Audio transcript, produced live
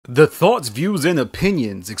The thoughts, views, and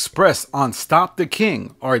opinions expressed on Stop the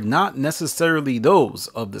King are not necessarily those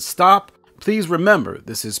of the Stop. Please remember,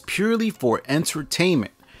 this is purely for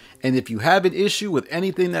entertainment. And if you have an issue with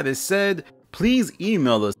anything that is said, please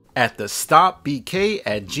email us at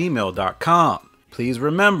thestopbk@gmail.com. Please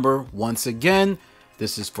remember, once again,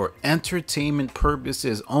 this is for entertainment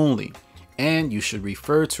purposes only. And you should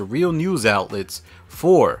refer to real news outlets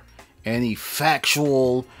for any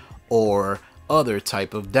factual or other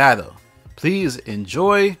type of data. Please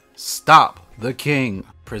enjoy Stop the King,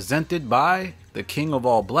 presented by the King of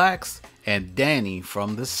All Blacks and Danny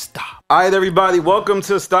from the Stop. All right, everybody, welcome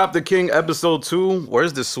to Stop the King episode 2.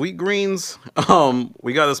 Where's the sweet greens?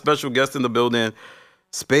 We got a special guest in the building,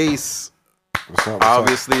 Space. What's up,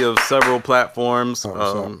 obviously of several platforms, what's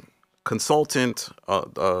up? Consultant,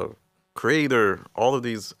 creator, all of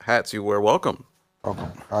these hats you wear. Welcome. Okay.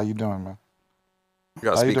 How you doing, man? You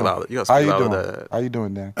gotta speak louder. You gotta speak louder. How you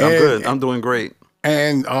doing, Dan? I'm good. I'm doing great.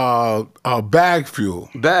 And bag fuel.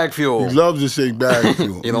 Bag fuel. He loves to say bag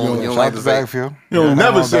fuel. You don't Shout like out to to say bag fuel. You don't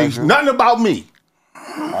never say nothing about me.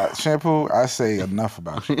 Shampoo, I say enough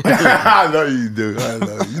about you. I know you do. I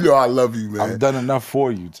know. You know I love you, man. I've done enough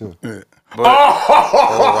for you, too. Yeah. But,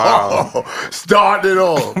 oh, wow. Started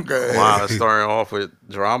off. Okay. Wow, starting off with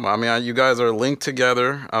drama. I mean, you guys are linked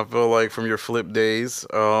together, I feel like, from your flip days.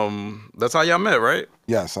 That's how y'all met, right?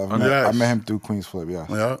 Yes, I met him through Queenzflip, yes.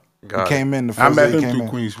 Yeah. He came in the I first met day he him came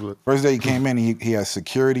through in. Queenzflip. First day he came in, he had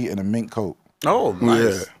security and a mink coat. Oh,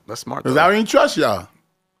 nice. Yeah. That's smart. Because I didn't trust y'all.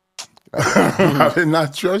 I did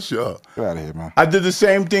not trust y'all. Get out of here, man. I did the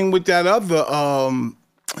same thing with that other.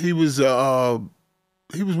 He was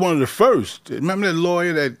one of the first. Remember that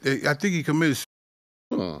lawyer that I think he committed?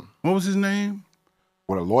 What was his name?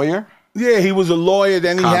 What, a lawyer? Yeah, he was a lawyer.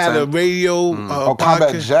 Then he had a radio.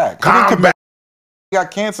 Combat Jack. He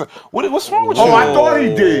got cancer. What's wrong with you? Oh, I thought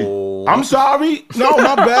he did. I'm sorry. No,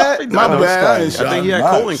 my bad. My bad. I think he had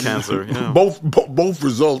colon cancer. Yeah. Both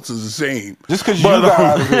results is the same. Just because you got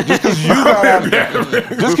out of it. Just because you got out of it.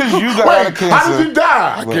 Just because you got out of cancer. How did you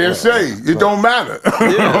die? I can't say. It don't matter.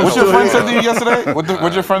 Yeah. What your friend said to you yesterday?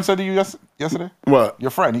 What your friend said to you yesterday? What? Your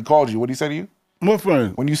friend. He called you. What did he say to you? What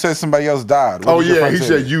friend? When you said somebody else died. Oh yeah, he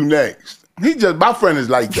said you next. My friend is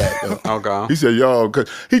like that, though. Okay. He said, yo, because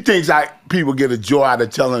he thinks people get a joy out of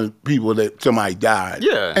telling people that somebody died.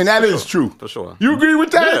 Yeah. And that is true. For sure. You agree with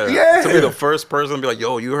that? Yeah. To be the first person to be like,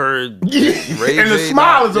 yo, you heard Ray and the J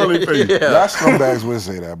smile is on their face. Yeah. Y'all scumbags would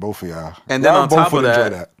say that, both of y'all. And then on top of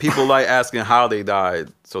that, people like asking how they died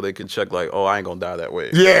so they can check like, oh, I ain't gonna die that way.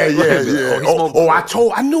 Yeah.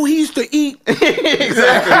 I knew he used to eat.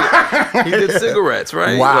 Exactly. He did cigarettes,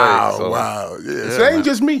 right? Wow. Wow. Yeah. So it ain't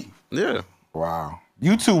just me. Yeah. Wow.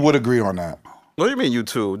 You two would agree on that. What do you mean you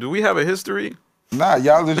two? Do we have a history? Nah,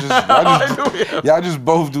 y'all just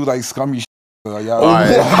both do like scummy shit.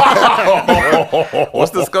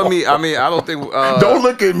 What's the scummy? I mean, I don't think. Don't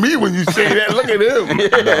look at me when you say that. Look at him. No,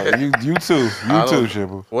 you too,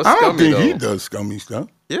 Shibble. What's I scummy, don't think though? he does scummy stuff.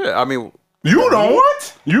 Yeah, I mean, you don't.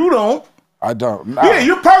 What? You don't. I don't. Nah. Yeah,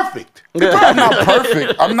 you're perfect. I'm not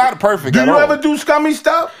perfect. I'm not perfect. Do you ever do scummy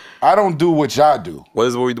stuff? I don't do what y'all do. What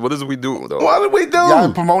is we do though? What do we do?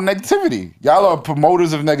 Y'all promote negativity. Y'all are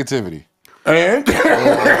promoters of negativity. And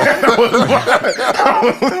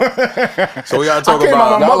so we gotta talk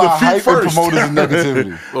about y'all are hype promoters of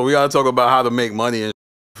negativity. Well, we gotta talk about how to make money and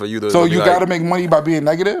for you to. So you gotta make money by being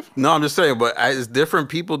negative? No, I'm just saying, but it's different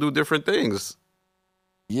people do different things.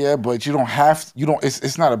 Yeah, but you don't have. You don't.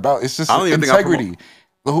 It's not about. It's just I don't even integrity.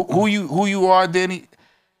 Who you are, Danny.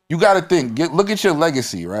 You got to think. Look at your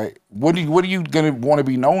legacy, right? What are you gonna want to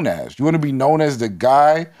be known as? You want to be known as the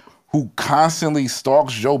guy who constantly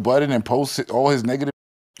stalks Joe Budden and posts all his negative.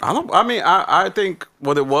 I think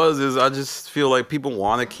what it was is I just feel like people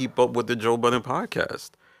want to keep up with the Joe Budden podcast,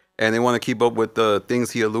 and they want to keep up with the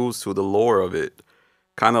things he alludes to, the lore of it.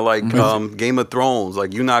 Kind of like Game of Thrones.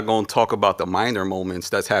 Like, you're not going to talk about the minor moments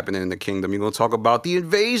that's happening in the kingdom. You're going to talk about the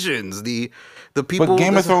invasions, the people. But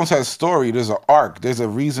Game of Thrones has story. There's an arc. There's a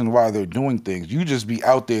reason why they're doing things. You just be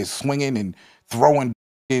out there swinging and throwing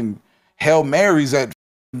Hail Marys at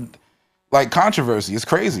like controversy. It's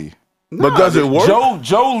crazy. But does it work?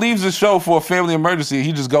 Joe leaves the show for a family emergency.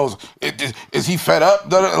 He just goes, is he fed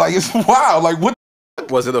up? Like, it's wild. Like, what?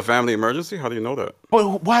 Was it a family emergency? How do you know that?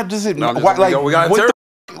 But why does it? No, why, like, we got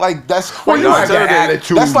like, that's crazy. Well,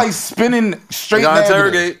 attitude. That's like spinning straight. We got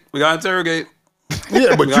interrogate. We got interrogate.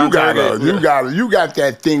 Yeah, but you got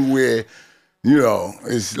that thing where, you know,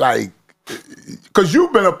 it's like, because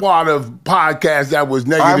you've been a part of podcasts that was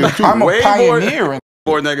negative too. I'm a pioneer.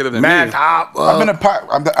 More negative than Matt me. Hop. I've been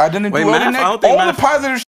I didn't do all the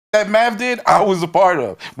positive. that Mav did, I was a part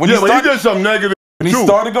of. When but he did some negative. When he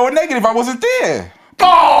started going negative, I wasn't there.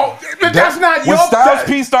 Oh, but that's not your. When Styles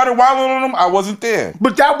P started wilding on him, I wasn't there.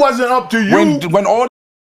 But that wasn't up to you. When all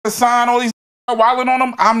the sign, all these wilding on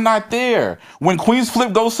him, I'm not there. When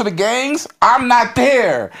Queenzflip goes to the gangs, I'm not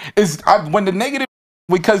there. When the negative,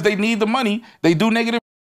 because they need the money, they do negative,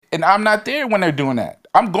 and I'm not there when they're doing that.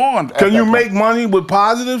 I'm gone. Can you make money with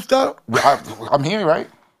positive stuff? I'm here, right?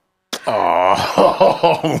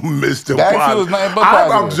 Oh, Mr. That feels nothing but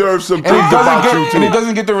I've positive. observed some things about you too. And it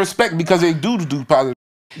doesn't get the respect because they do positive.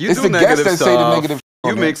 It's the guests that say the negative.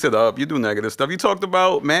 You mix it up. You do negative stuff. You talked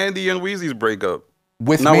about Mandy and Weezy's breakup.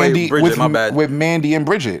 With Mandy, Bridget, my bad. With Mandy and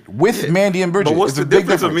Bridget. Mandy and Bridget. But what's the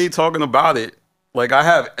difference of me talking about it? Like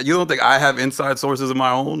you don't think I have inside sources of my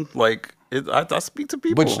own? Like I speak to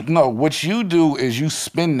people. But no, what you do is you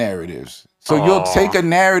spin narratives. So you'll take a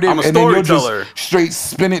narrative and then you'll just straight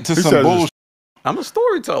spin it to some bullshit. I'm a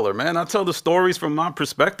storyteller, man. I tell the stories from my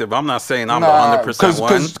perspective. I'm not saying I'm 100%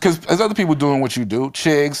 one. Because as other people doing what you do,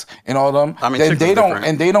 Chigs and all them, I mean, they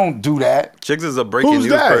don't do that. Chigs is a breaking news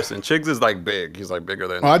person. Chigs is like big. He's like bigger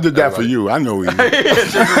than. I did that for you. I know you. Chigs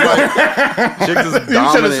is dominant.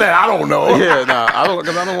 You should have said I don't know. Yeah, nah, I don't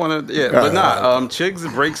because I don't want to. Yeah, but nah.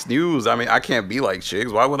 Chigs breaks news. I mean, I can't be like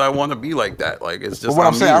Chigs. Why would I want to be like that? Like it's just. But what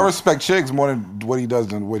I'm saying, I respect Chigs more than what he does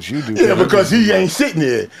than what you do. Yeah, because he ain't sitting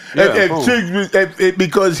there. If Chigs.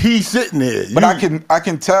 Because he's sitting there. But I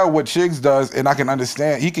can tell what Chigs does, and I can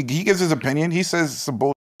understand. He gives his opinion. He says some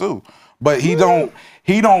bullshit too, but he don't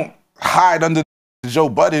hide under Joe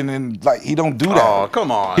Budden and like he don't do that. Oh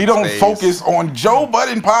come on! He don't focus on Joe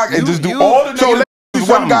Budden podcast and just do all the negative this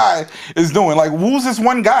one guy is doing. Like who's this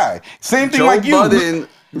one guy? Same thing Joe like you. Budden,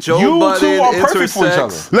 Joe Budden two are perfect for each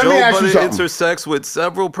other. Let me ask you something. Intersects with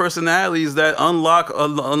several personalities that unlock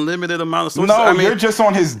an unlimited amount of sources. No, I mean, you're just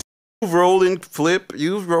on his. You've rolled in Flip.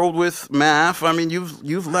 You've rolled with Math. I mean,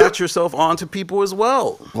 you've latched yourself onto people as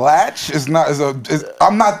well. Latch is not.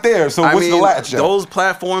 I'm not there. So what's the latch? Those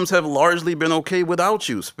platforms have largely been okay without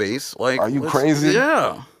you. Space. Like, are you crazy?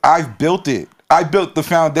 Yeah. I've built it. I built the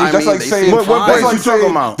foundation. I that's mean, like saying. What you talking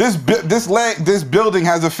about? This building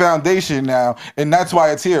has a foundation now, and that's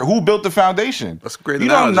why it's here. Who built the foundation? That's a great you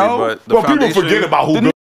analogy. Don't know. But the people forget about who.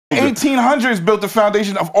 1800s built the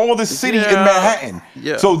foundation of all the city in Manhattan.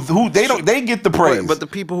 Yeah. So they get the praise. But the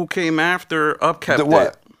people who came after upkept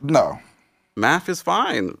it. No. Math is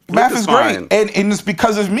fine. Math is great. And it's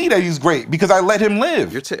because of me that he's great. Because I let him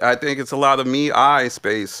live. I think it's a lot of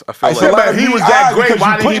Space. I feel like he was that great.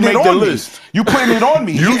 Why did he make the list? You putting it on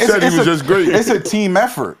me. You said he was just great. It's a team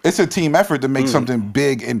effort. It's a team effort to make something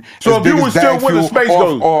big. And so if you were still with the Space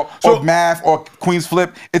or Math or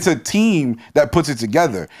Queenzflip, it's a team that puts it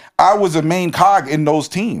together. I was a main cog in those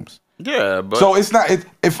teams. Yeah, but so it's not.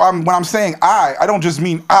 When I'm saying I don't just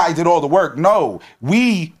mean I did all the work. No,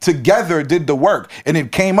 we together did the work, and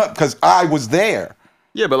it came up because I was there.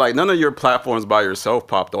 Yeah, but like none of your platforms by yourself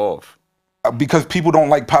popped off because people don't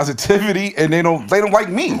like positivity, and they don't like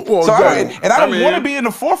me. Well, so I don't want to be in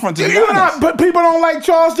the forefront. But people don't like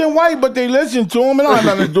Charleston White, but they listen to him, and I don't have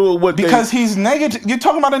nothing to do with what because he's negative. You're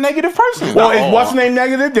talking about a negative person. Well, what's name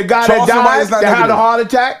negative? The guy that died, that had a heart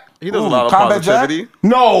attack. He does a lot of positivity. Jack?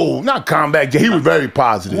 No, not Combat Jack. He was very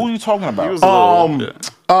positive. Who are you talking about?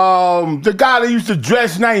 The guy that used to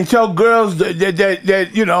dress nice and tell girls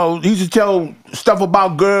that you know, he used to tell stuff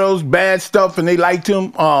about girls, bad stuff, and they liked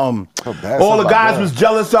him. All the guys was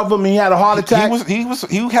jealous of him. And he had a heart attack.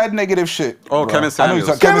 He had negative shit. Oh, bro. Kevin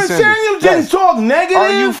Samuels. Kevin Samuels didn't talk negative.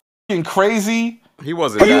 Are you fucking crazy? He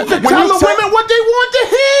wasn't. He used to tell the women what they want to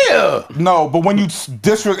hear. No, but when you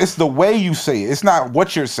it's the way you say it. It's not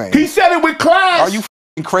what you're saying. He said it with class. Are you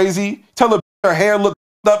crazy? Tell her hair look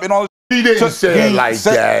up and all. He didn't say it like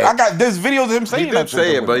that. There's videos of him saying that. He did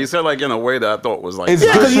say it, but he said like in a way that I thought was like. It's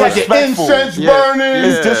because he had the incense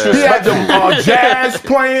burning. It's disrespectful. He had the jazz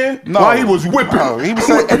playing while he was whipping. No, he was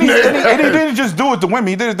saying, and he didn't just do it to women.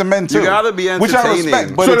 He did it to men too. You gotta be entertaining. Which I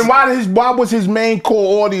respect. But so then why was his main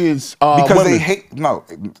core audience? Because women? They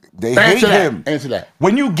hate him. Answer that.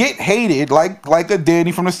 When you get hated, like a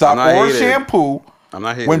Danny from the Stop or a Shampoo. I'm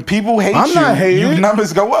not hating. When people hate your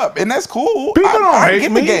numbers go up, and that's cool. People don't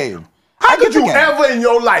hate me. The game. How could you ever in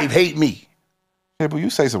your life hate me? Yeah, but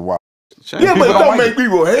you say some wild. Yeah, but it don't make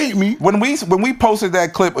people hate me. When we posted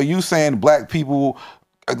that clip of you saying black people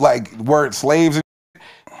like weren't slaves,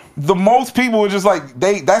 the most people were just like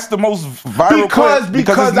that's the most viral clip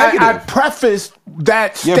because I prefaced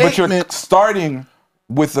that statement. Yeah, but you're starting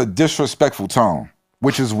with a disrespectful tone,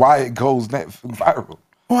 which is why it goes viral.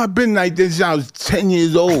 Oh, I've been like this since I was 10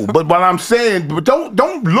 years old. But what I'm saying, but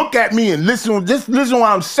don't look at me and listen. Just listen to what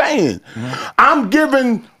I'm saying. I'm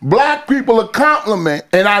giving black people a compliment,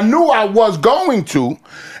 and I knew I was going to.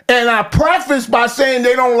 And I preface by saying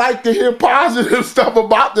they don't like to hear positive stuff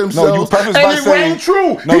about themselves. No, you preface and by it saying, ain't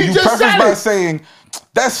true. No, He you just preface said by it. saying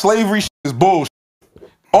that slavery shit is bullshit.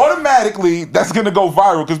 Automatically, that's gonna go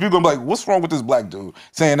viral because people gonna be like, "What's wrong with this black dude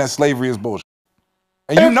saying that slavery is bullshit?"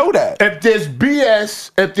 And you know that. If there's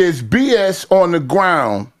BS on the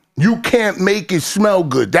ground, you can't make it smell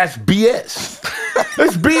good. That's BS.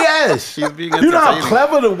 It's BS. He's being You know how entertaining.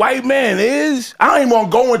 clever the white man is? I ain't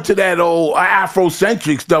want to go into that old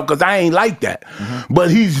Afrocentric stuff because I ain't like that.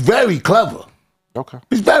 But he's very clever. Okay.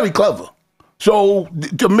 He's very clever. So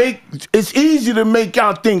it's easy to make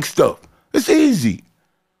y'all think stuff. It's easy.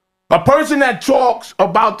 A person that talks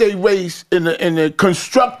about their race in a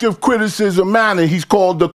constructive criticism manner, he's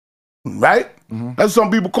called the right? That's what some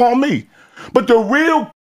people call me. But the real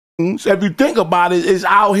if you think about it, is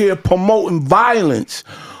out here promoting violence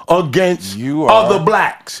against other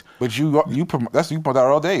blacks. But you promote that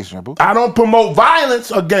all day, Shampoo. I don't promote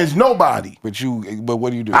violence against nobody. But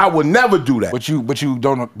what do you do? I would never do that. But you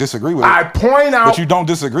don't disagree with it. I point out. But you don't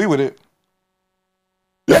disagree with it.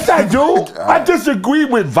 Yes, I do. I disagree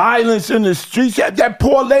with violence in the streets. That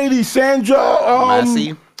poor lady, Sandra.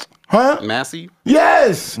 Massey? Huh? Massey?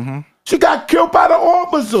 Yes. She got killed by the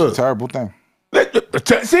officer. It's a terrible thing.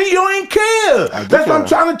 See, you ain't care. That's what I'm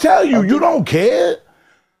trying to tell you. You don't care.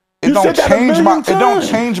 It don't change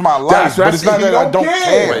my life. But it's not that I don't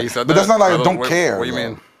care. Wait, but that's not like I don't care. What do you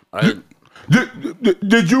mean?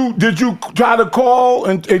 Did you try to call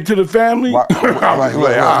into the family?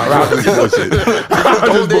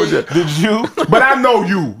 Did you? But I know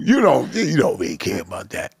you don't really care about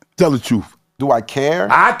that. Tell the truth. Do I care?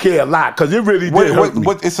 I care a lot because it really did hurt me.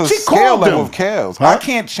 It's a scale level of chaos. Huh? I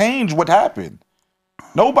can't change what happened.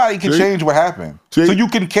 Nobody can change what happened. So you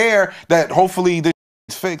can care that hopefully this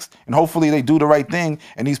is fixed and hopefully they do the right thing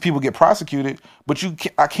and these people get prosecuted. But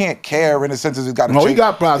I can't care in the sense that it's got to change. He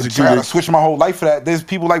got prosecuted. I got to switch my whole life for that. There's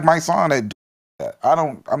people like my son that do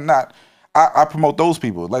that. I promote those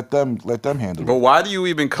people. Let them handle it. But why do you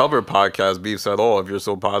even cover podcast beefs at all if you're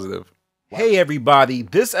so positive? Hey everybody,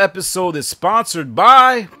 this episode is sponsored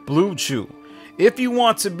by Blue Chew. If you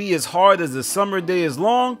want to be as hard as the summer day is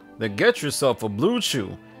long, then get yourself a Blue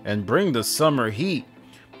Chew and bring the summer heat.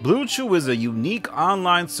 Blue Chew is a unique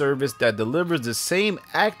online service that delivers the same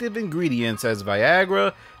active ingredients as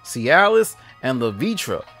Viagra, Cialis, and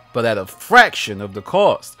Levitra, but at a fraction of the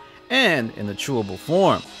cost, and in a chewable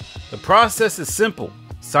form. The process is simple.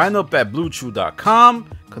 Sign up at BlueChew.com,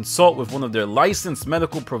 consult with one of their licensed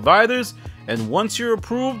medical providers, and once you're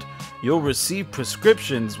approved, you'll receive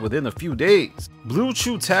prescriptions within a few days. Blue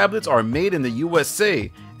Chew tablets are made in the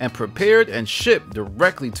USA and prepared and shipped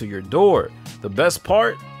directly to your door. The best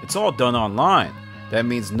part? It's all done online. That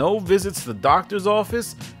means no visits to the doctor's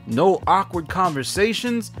office, no awkward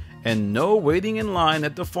conversations, and no waiting in line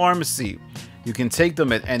at the pharmacy. You can take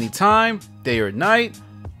them at any time, day or night,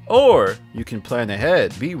 or you can plan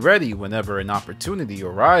ahead, be ready whenever an opportunity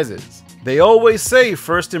arises. They always say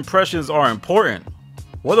first impressions are important.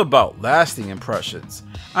 What about lasting impressions?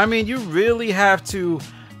 I mean, you really have to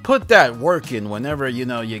put that work in whenever,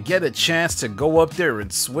 you get a chance to go up there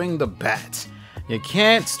and swing the bat. You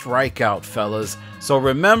can't strike out, fellas. So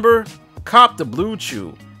remember, cop the Blue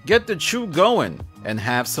Chew, get the chew going, and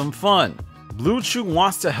have some fun. Blue Chew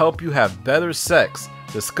wants to help you have better sex.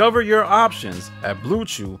 Discover your options at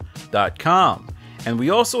BlueChew.com. And we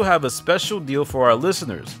also have a special deal for our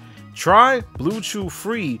listeners. Try Blue Chew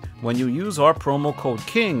free when you use our promo code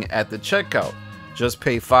KING at the checkout. Just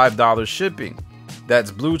pay $5 shipping.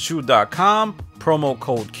 That's BlueChew.com, promo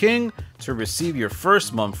code KING to receive your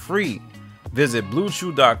first month free. Visit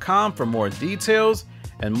BlueChew.com for more details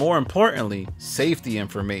and, more importantly, safety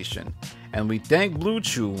information. And we thank Blue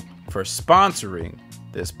Chew for sponsoring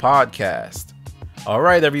this podcast. All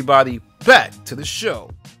right, everybody, back to the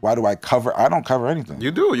show. Why do I cover? I don't cover anything.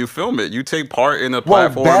 You do. You film it. You take part in a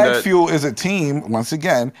platform. Bad Fuel is a team, once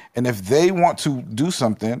again, and if they want to do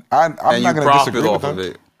something, I'm not going to disagree with them.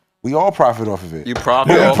 It. We all profit off of it. You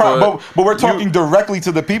profit off of it. But we're talking directly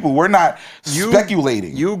to the people. We're not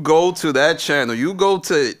speculating. You go to that channel. You go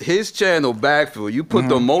to his channel, Backfield. You put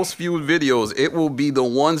the most viewed videos. It will be the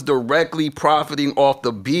ones directly profiting off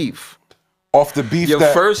the beef. off the beef Your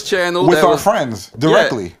first channel with that our was, friends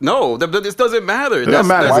directly. Yeah, no, this doesn't matter. doesn't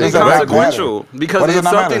matter. Why That's does that inconsequential matter? because Why does it it's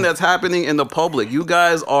not something matter? that's happening in the public. You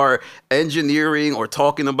guys are engineering or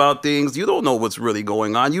talking about things. You don't know what's really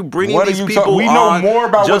going on. You bringing What are these you people we know on more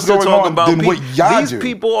about just what's to going talk on about than what y'all These do.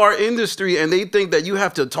 people are industry, and they think that you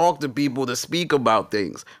have to talk to people to speak about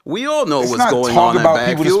things. We all know It's what's not going talk on about at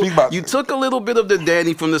people to Backfield. speak about You things. took a little bit of the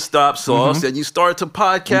Danny from the Stop Sauce, and you started to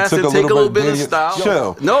podcast took and a take a little little bit bit of of style.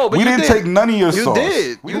 chill. No, but We you didn't did. take none of your You sauce.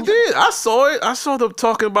 did. You did. I saw it. I saw them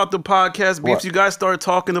talking about the podcast beefs. What? You guys started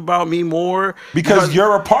talking about me more Because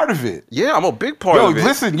you're a part of it. Yeah, I'm a big part Yo, of it.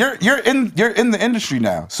 listen, you're in the industry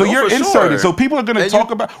now, so No, you're for inserted. sure. So people are gonna And talk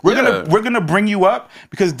you- about. yeah. We're gonna bring you up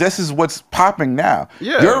because this is what's popping now.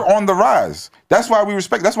 Yeah. You're on the rise. That's why we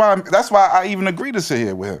respect. That's why I even agree to sit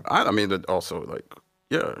here with him. I mean, that also like,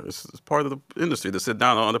 yeah, it's part of the industry to sit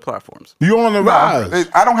down on other platforms. You on the rise.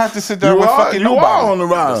 I don't have to sit down You with are, fucking you nobody. are on the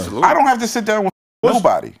rise. Absolutely. I don't have to sit down with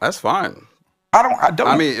nobody. That's fine. I don't.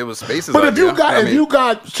 I mean, it was Space's But if idea. you got I mean, to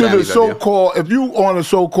the Shammy's idea. so-called, if you on a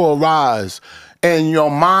so-called rise, and your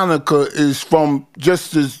moniker is from,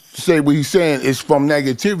 just to say what he's saying, is from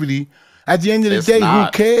negativity. At the end of the It's day,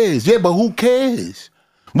 not. who cares? Yeah, but who cares?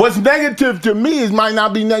 What's negative to me might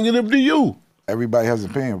not be negative to you. Everybody has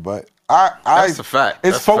an opinion, but That's a fact.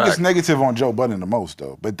 It's That's a focused fact. negative on Joe Budden the most,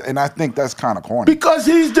 though. And I think that's kind of corny. Because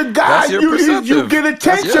he's the guy That's your you perceptive. get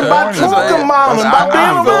attention That's- by yeah, talking about him, by being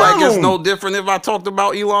I feel like around it's him. no different if I talked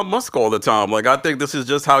about Elon Musk all the time. Like, I think this is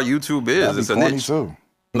just how YouTube is. That'd be It's a corny niche. too.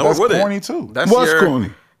 No, That's would it? corny too. That's What's your, corny?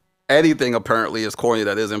 Anything apparently is corny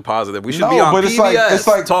that isn't positive. We should No, be on but PBS it's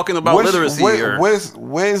like talking about literacy here. Where's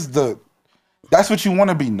the? That's what you want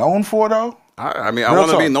to be known for, though. I mean, I Real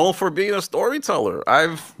want to be talk. known for being a storyteller.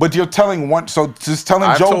 But you're telling one. So just telling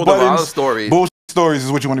I've Joe told a lot of Budden's stories. bullshit stories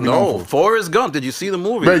is what you want to be known No, for. Forrest Gump. Did you see the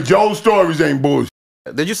movie? Man, Joe's stories ain't bullshit.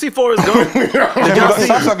 Did you see Forrest Gump? Did Stop y'all see?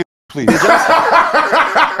 sucking, please.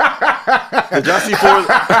 Did y'all see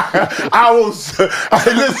Forrest?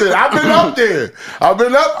 Listen, I've been up there. I've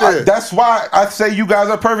been up there. That's why I say you guys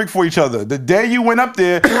are perfect for each other. The day you went up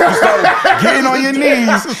there, you started getting on your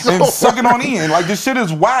knees and sucking on Ian. Like, this shit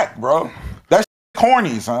is whack, bro. That's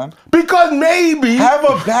corny, son. Because maybe Have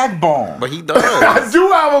a backbone. But he does. I do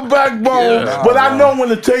have a backbone, Yeah. but I know when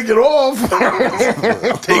to take it off.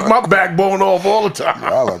 Take my backbone off all the time.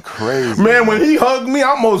 Y'all are crazy. Man, when he hugged me, I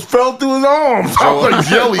almost fell through his arms. I was like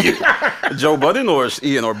jelly. Joe Budden or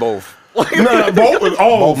Ian or both? No, both.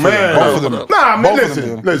 Oh, man. Both of them. Nah, I mean, Both of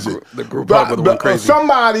them did. listen. The group hug would've went crazy.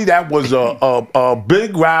 Somebody that was a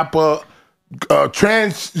big rapper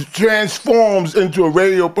transforms into a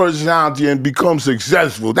radio personality and becomes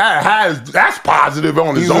successful. That's positive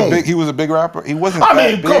on his own. He was a big rapper. He wasn't. I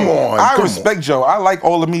that mean, big. come on, I come respect Joe. I like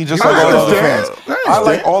all of me just I like all the other understand. fans. I I like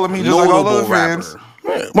understand. all of me just like all the other Notable fans.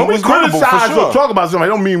 rapper. When we was notable, for criticize sure. or talk about somebody,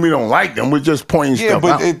 don't mean we don't like them. We're just pointing Yeah, stuff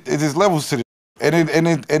but out. it is levels to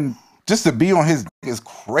it, and just to be on his dick is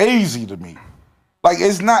crazy to me. Like,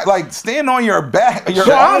 it's not like stand on your back. Your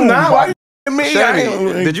So I'm own not body. like me.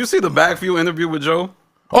 Shammy, I did you see the Backview interview with Joe?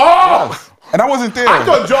 Oh! And I wasn't there. I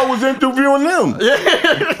thought Joe was interviewing them.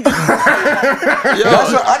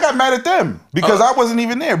 That's what, I got mad at them because I wasn't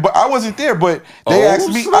even there. But I wasn't there. But they asked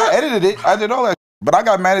me. snap. I edited it. I did all that. But I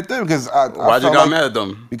got mad at them because I Why'd you felt got like- mad at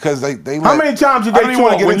them? Because they. How many times did I they don't even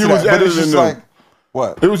wanna talk get when into you was that, but it's editing just them? like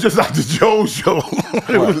what? It was just like the Joe show.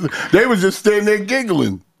 They was just standing there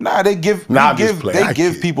giggling. Nah, they give Nah, I'm just playing. I they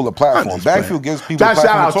give kid. people a I'm platform. just playing. Backfield gives people a Shout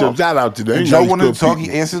platform out to to talk. them. Shout out to them. And They Joe nice wanted good to talk.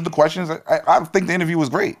 people. He answered the questions. I think the interview was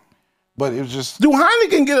great, but it was just Do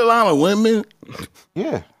Heineken get a lot of women?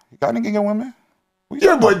 yeah. I didn't get women.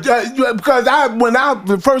 Yeah, but because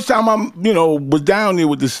the first time I was down there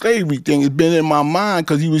with the slavery thing, it's been in my mind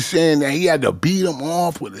because he was saying that he had to beat them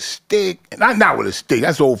off with a stick, and not with a stick.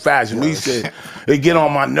 That's old fashioned. He said they get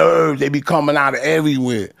on my nerves. They be coming out of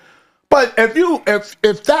everywhere. But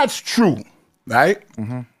if that's true, right?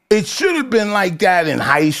 Mm-hmm. It should have been like that in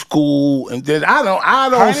high school, and then I don't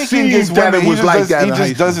Heineken see gets that women. it was like that. He in high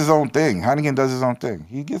just does school. his own thing. Heineken does his own thing.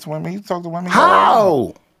 He gets women. He talks to women.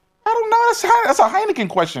 How? I don't know. That's a Heineken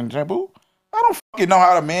question, Jambu. I don't fucking know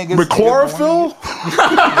how the man gets With chlorophyll?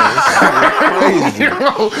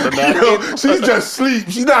 She's just sleep.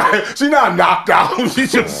 She's not knocked out.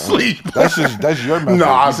 She's just sleep. That's your method. No,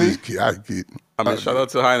 I You see? just kid. I mean, shout out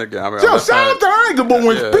to Heineken. I mean, Yo, I'm shout out to Heineken, but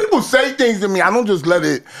when Yeah. people say things to me, I don't just let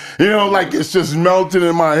it, like it's just melting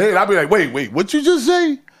in my head. I'll be like, wait, what you just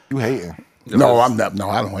say? You hating. No, I'm not. No,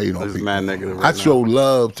 I don't hate on This is people. mad negative I right now. show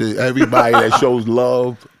love to everybody that shows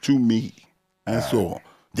love to me. That's all.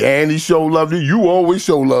 Danny show love to you. You always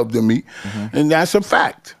show love to me. And that's a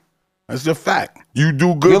fact. That's a fact. You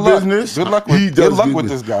do good business. Good luck He with, does good luck good with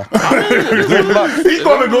business. this guy. Good luck. He's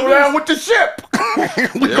gonna go down with the ship.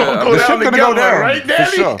 We gonna go the down ship gonna together, go down, right, for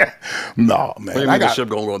Daddy? sure. No, man. What do you mean the ship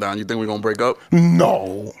gonna go down? You think we're gonna break up?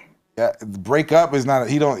 No. Yeah, break up is not.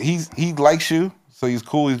 He likes you, so he's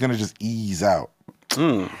cool. He's gonna just ease out.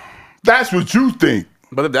 That's what you think.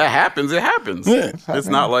 But if that happens, it happens. Yeah. It's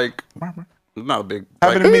not like it's not a big.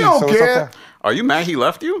 Happened Like, to me, He don't so care. it's okay. are you mad he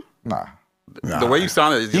left you? Nah, The way you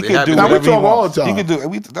sounded, he it could do happened. Now, we whatever he talk all wants. the time. He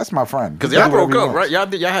could do. That's my friend. Because He y'all can do whatever broke he up, wants.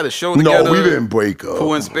 right? Y'all had a show together. No, we didn't break up.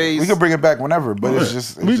 Cool in space. We could bring it back whenever, but it's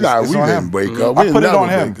just we it's not. We on didn't him. break up. I We put it never on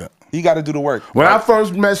him. break up. He got to do the work. When I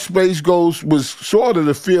first met Space Ghost was sort of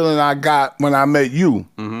the feeling I got when I met you.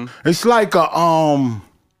 It's like a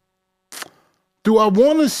do I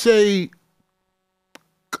want to say?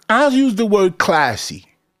 I'll use the word classy.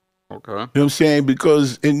 Okay. You know what I'm saying?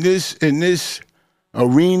 Because in this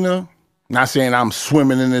arena, not saying I'm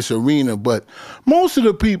swimming in this arena, but most of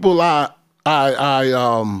the people I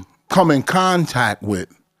come in contact with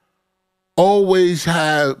always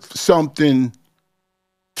have something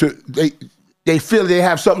to they feel they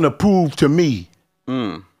have something to prove to me.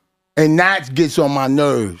 And that gets on my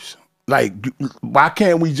nerves. Like, why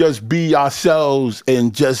can't we just be ourselves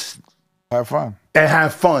and just Have fun. and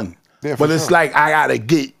have fun? Yeah, for But it's sure. like I gotta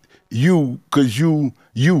get you because you.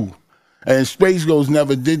 And Space Ghost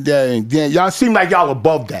never did that. And then y'all seem like y'all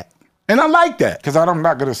above that. And I like that. Because I'm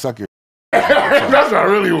not gonna suck your. That's what I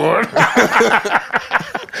really want.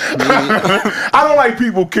 I don't like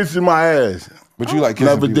people kissing my ass. But you like kissing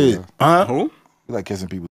Never people. did. though. Huh? Who? You like kissing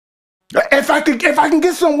people. If I can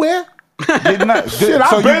get somewhere. Did not, Shit,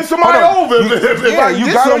 I bend somebody over if Yeah, I you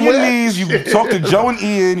get got on your somewhere. knees. You talk to Joe and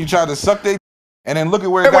Ian. You try to suck their, and then look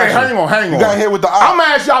at where it Hey, got wait, you. hang on. You got hit with the I'm eye. gonna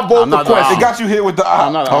ask y'all both I'm the not the question. It got you hit with the eye.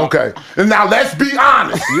 I'm not. Okay. And now let's be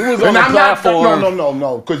honest. You was and on the I'm platform.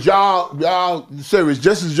 No. Because y'all serious.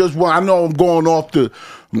 This is just one. I know I'm going off the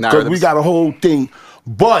because Narratives. we got a whole thing.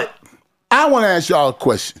 But I want to ask y'all a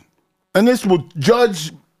question. And this will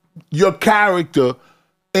judge your character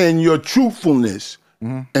and your truthfulness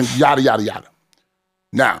and yada yada yada.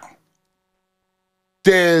 Now,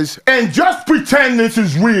 and just pretend this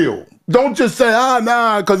is real. Don't just say,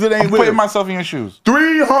 nah, because it ain't I'm real. putting myself in your shoes.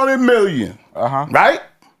 300 million. Right?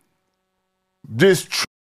 This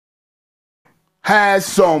has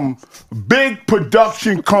some big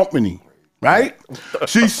production company, right?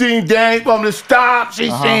 She seen Danny from the start. She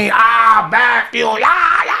seen, backfield,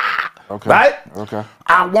 Okay. right? Okay.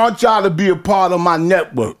 I want y'all to be a part of my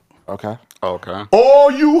network. Okay. Okay. All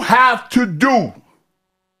you have to do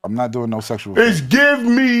I'm not doing no sexual. is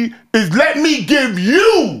let me give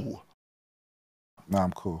you. Nah,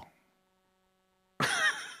 I'm cool.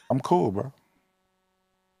 I'm cool, bro.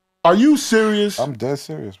 Are you serious? I'm dead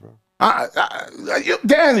serious, bro.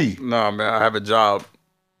 Danny. No, man, I have a job.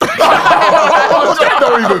 That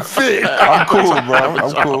don't even fit. I'm cool, bro.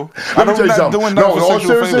 I'm cool. Let me tell you not something. doing No, nothing in for all sexual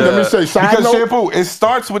seriousness, favor. let me say, side Because note. shampoo, it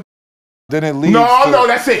starts with, then it leads. No,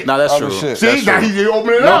 that's it. No, that's Other true. shit. See, That's now true. he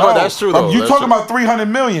opening it No, up. but that's true, though. You That's talking true. about 300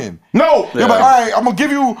 million? No, You're like, all right, I'm gonna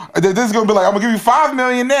give you. This is gonna be like, I'm gonna give you 5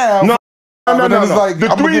 million now. No, But then it's like, the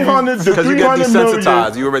I'm gonna give you- 300, the Because you get 300 million.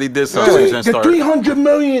 desensitized. You already did something. Yeah. You just The start. 300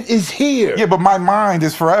 million is here. Yeah, but my mind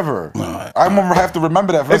is forever. I'm gonna have to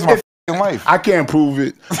remember that for the rest of my life. I can't prove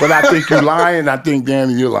it, but I think you're lying. I think,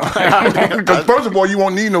 Danny, you're lying. Because first of all, you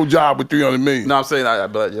won't need no job with 300 million. No, I'm saying,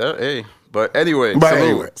 but yeah, hey. But anyway, But salute.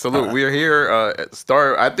 anyway, Salute. right. We are here.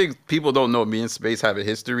 I think people don't know me and Space have a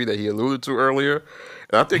history that he alluded to earlier.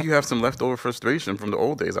 And I think you have some leftover frustration from the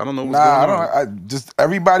old days. I don't know what's Nah, going on. I just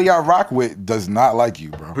everybody I rock with does not like you,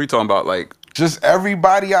 bro. Who are you talking about? Like, Just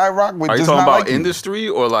everybody I rock with are you does talking not about like you. industry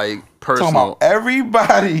or like I'm personal? talking about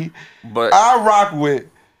everybody But I rock with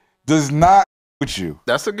does not with you.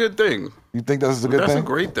 that's a good thing. You think that's a good That's thing? a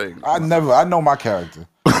great thing. I know my character.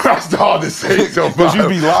 That's hard to say. Because you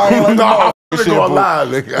be lying like No, I a wasn't shit, going to boo. lie,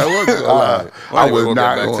 nigga. I wasn't going to lie. Well, I anyway, was we'll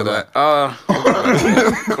not get back going to to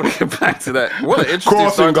that. We'll get back to that. What an interesting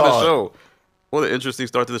Crossing start to the guard. show. What an interesting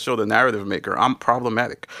start to the show. The narrative maker. I'm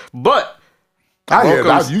problematic, but I hear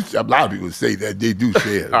welcome- a lot of people say that. They do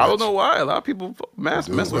say it. I don't know why. A lot of people mess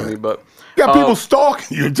with me, but You got people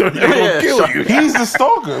stalking you until they're going yeah, to kill you. He's the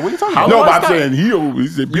stalker. What are you talking about? No, What's but I'm that? saying he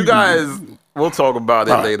always said you people- guys, we'll talk about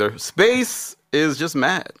it All right. later. Space is just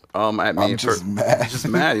mad at me. I'm just mad. He's just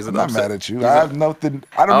mad. He's I'm not upset. mad at you. I have nothing.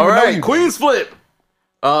 I don't All even know right, you. Queenzflip.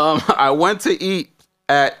 I went to eat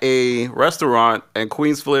at a restaurant, and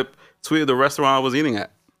Queenzflip tweeted the restaurant I was eating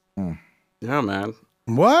at. Yeah, man.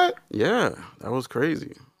 What? Yeah, that was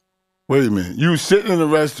crazy. Wait a minute. You was sitting in a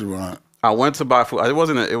restaurant. I went to buy food. It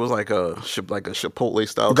was like a Chipotle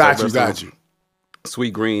style. Got type you, got restaurant. you.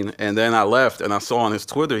 Sweet Green, and then I left, and I saw on his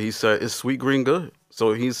Twitter he said, "Is Sweet Green good?"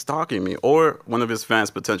 So he's stalking me, or one of his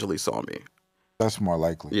fans potentially saw me. That's more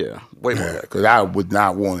likely. Yeah, way more likely. Because I would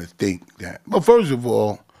not want to think that. But first of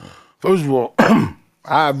all,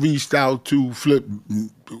 I reached out to Flip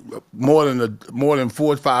more than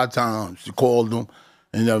 4 or 5 times to call them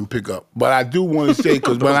and never pick up. But I do want to say,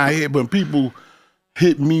 because when people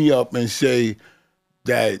hit me up and say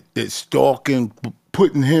that it's stalking,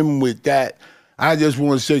 putting him with that, I just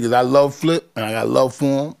want to say, because I love Flip and I got love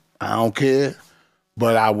for him, I don't care,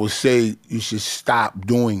 but I will say you should stop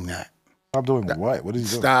doing that. Stop doing what? What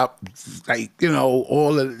is he doing? Stop,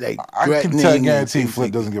 all of I can guarantee Flip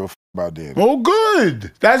doesn't give a about Danny. Oh,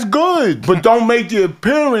 good. That's good. But don't make the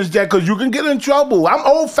appearance that, because you can get in trouble. I'm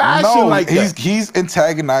old-fashioned like that. He's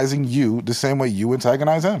antagonizing you the same way you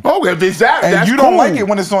antagonize him. Okay, that's you don't like it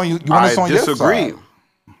when it's on you. When it's on your side. I disagree.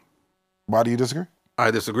 Why do you disagree? I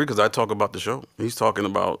disagree because I talk about the show. He's talking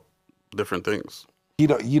about different things. He'll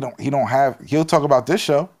talk about this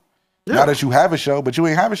show. Yeah. Now that you have a show, but you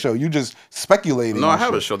ain't have a show. You just speculating. No, I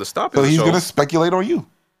have a show. To stop it. So he's going to speculate on you.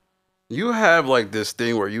 You have like this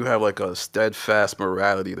thing where you have like a steadfast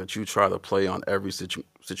morality that you try to play on every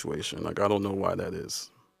situation. Like, I don't know why that is.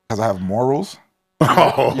 Because I have morals?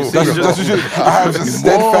 Oh, that's what you, I have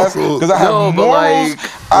steadfast, because I have morals.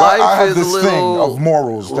 I have this thing of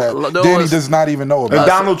morals that Danny does not even know about. And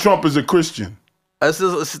Donald Trump is a Christian. This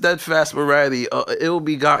is a steadfast morality,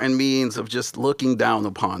 ill-begotten means of just looking down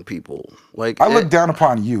upon people. Like, I look down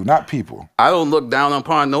upon you, not people. I don't look down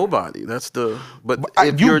upon nobody. That's the. But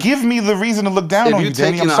if you give me the reason to look down on you,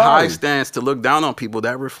 Danny, I'm sorry. If you're taking a high stance to look down on people,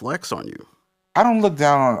 that reflects on you. I don't look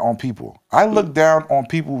down on people. I look down on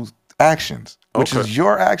people's actions, which is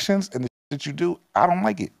your actions and the that you do. I don't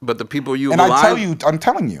like it. But the people you I'm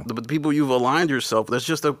telling you. The people you've aligned yourself. That's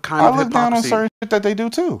just a kind of hypocrisy. I look down on certain shit that they do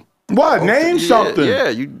too. What? Name something. Yeah,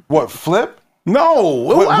 you. What, Flip? No.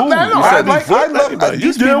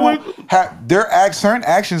 These people have certain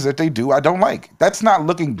actions that they do I don't like. That's not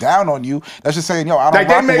looking down on you. That's just saying, yo, I don't like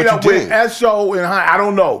what you did. They made up with Esso and I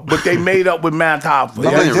don't know, but they made up with Matt Hoffa.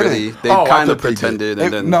 No, they really. They kind of pretended.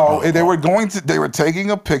 They were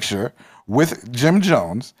taking a picture with Jim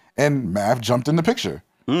Jones, and Math jumped in the picture.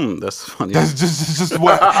 That's funny. That's just that's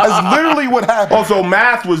literally what happened. Also,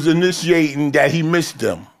 Math was initiating that he missed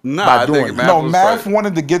them. Math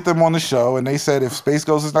wanted to get them on the show, and they said if Space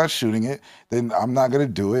Ghost is not shooting it, then I'm not going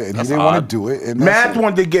to do it. And he didn't want to do it. And Math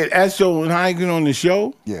wanted to get Esso and Hynaken on the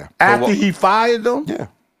show? Yeah. After he fired them? Yeah.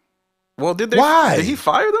 Well, Why? Did he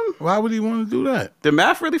fire them? Why would he want to do that? Did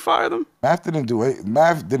Math really fire them? Math didn't do it.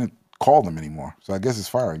 Math didn't call them anymore. So I guess it's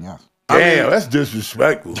firing, yes. Damn, that's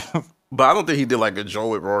disrespectful. But I don't think he did like a Joe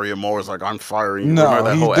with Rory and Moore. It's like, I'm firing you. No,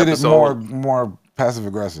 he did it more passive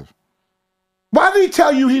aggressive. Why did he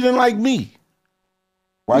tell you he didn't like me?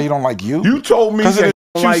 Why he don't like you? You told me that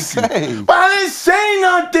he didn't like you. But I didn't say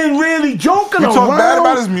nothing really, joking around. You talk bad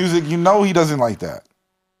about his music, you know he doesn't like that.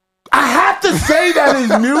 I have to say that his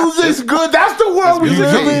music's good. That's the world we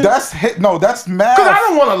live in. That's Math. Because I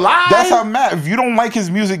don't want to lie. That's how Math. If you don't like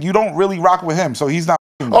his music, you don't really rock with him. So he's not.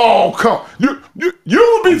 Oh, come. You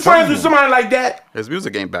would be friends with somebody like that? His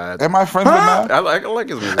music ain't bad. Am I friends with Math? I like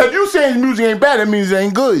his music. If you say his music ain't bad, that means it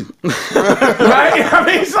ain't good. Right? I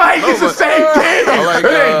mean, it's like, it's the same thing. It ain't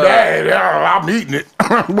bad. I'm eating it.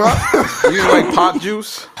 You like Pop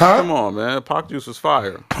Juice? Huh? Come on, man. Pop Juice was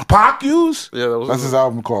fire. Pop Juice? Yeah, that's his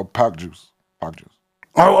album called Pop Juice. Pop Juice.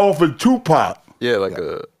 Oh, for Tupac. Yeah, like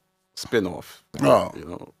a spin-off. Oh. You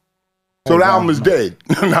know. So the album is dead.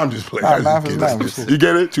 No, I'm just playing. You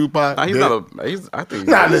get it, Tupac? He's not I think.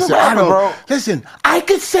 Nah, listen, I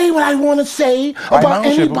could say what I want to say about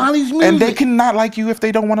anybody's music. And they cannot like you if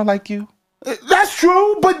they don't want to like you. That's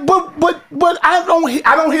true, but I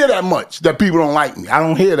don't hear that much that people don't like me. I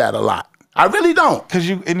don't hear that a lot. I really don't. Because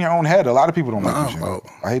you in your own head, a lot of people don't like you.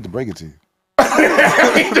 I hate to break it to you.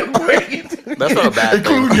 That's not a bad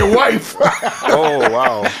thing. Including your wife. Oh,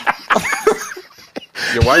 wow.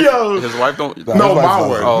 Your wife? His wife don't? No, my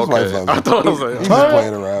wife. Oh, okay. I thought it was like, he's just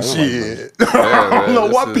playing around. Shit. I don't know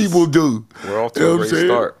what people do. We're off to a great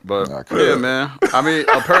start. But yeah, man. I mean,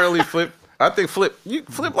 apparently Flip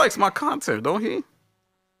likes my content, don't he?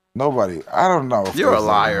 Nobody. I don't know. You're a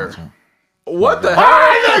liar. What the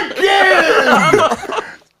hell?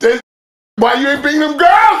 Again! Why you ain't bring them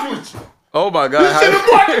girls with you? Oh my God. You should have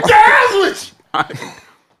brought the girls with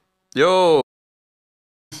you. Yo.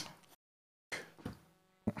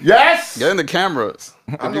 Yes. Get in the cameras.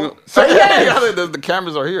 Say yes. The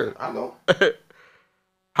cameras are here. I know.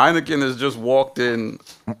 Hynaken has just walked in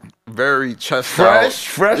very chest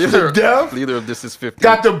fresh to death. Leader of This Is 50.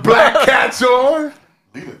 Got the black cats on.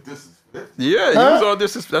 Leader of This Is 50. Yeah, you was on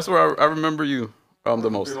this. That's where I remember you the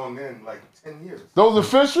most. Been on there in like 10 years. Those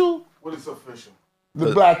official? What is official?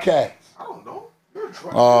 The Black Cats. I don't know. You're a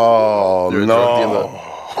drug Oh, You're a no.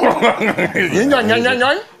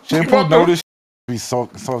 Shampoo notice be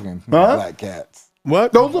soaking black cats.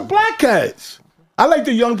 What? Those are Black Cats. I like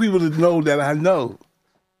the young people to know that I know.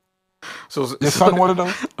 So Your son one of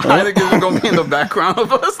those? Hynaken is gonna be in the background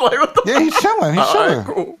of us. Like, what the Yeah, he's chilling. He's chilling. Alright,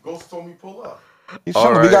 cool. Ghost told me pull up. He's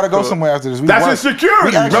chilling. All we gotta right, go cool. somewhere after this. That's his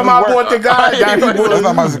security. Remember I bought the guy? That's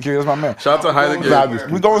not my security. That's my man. Shout out to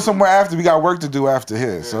Hynaken. We going somewhere after. We got work to do after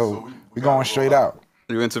here, so we going straight out.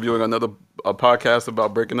 You interviewing another podcast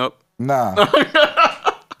about breaking up? Nah,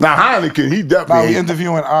 Now Hynaken, he nah. definitely. We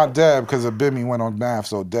interviewing Aunt Deb because of Bimmy went on math,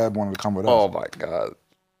 so Deb wanted to come with us. Oh my god,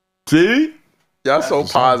 See? y'all so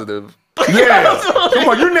positive. Yeah. Come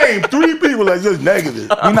on, you name 3 people that's just negative.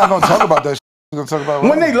 We're not gonna talk about that. We're gonna talk about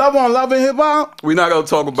When they love on Love and Hip Hop, We're not gonna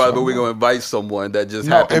talk about it, but we're gonna invite someone that just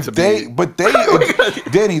No, happened if to they, be. but they,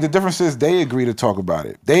 Danny, the difference is they agree to talk about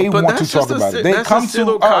it. They But want to that's talk just a about si- it. They that's come just a to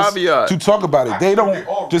little us caveat. to talk about it. They don't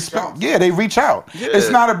all just, reach out. yeah, they reach out. Yeah.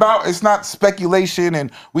 It's not speculation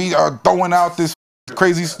and we are throwing out this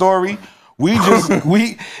crazy story. We just,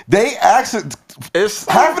 they actually, It's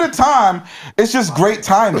half of the time, it's just great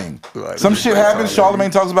timing. Some shit happens.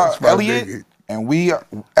 Charlamagne talks about my Elliot, biggie.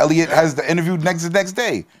 and Elliot has the interview the next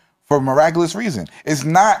day for a miraculous reason. It's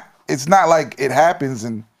not like it happens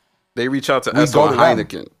and they reach out to we Esso go to them.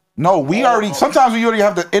 Hynaken. no, we already. Sometimes we already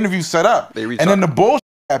have the interview set up, They reach and then out. the bullshit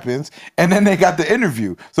happens, and then they got the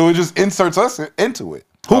interview, so it just inserts us into it.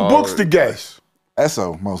 who books the guests?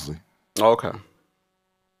 Esso mostly. Okay,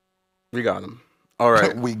 we got him. All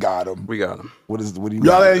right, We got them. we got him. What do you? Y'all,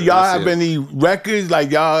 got? y'all Let's have see it. any records?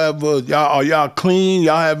 Like are y'all clean?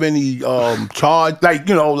 Y'all have any charge? Like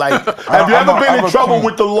have you ever been I'm in a trouble clean.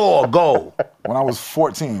 with the law? Go. When I was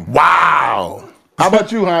 14, Wow. How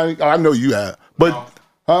about you, honey? Oh, I know you have, but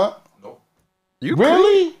huh? Nope. You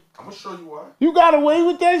Really? I'm gonna show you why. You got away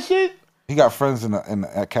with that shit? he got friends in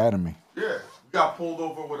the academy. Yeah. We got pulled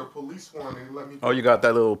over with a police warrant and let me Oh, you got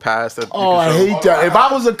that little pass that. Oh, I hate that. If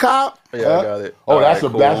I was a cop, Yeah, I got it. Oh, All that's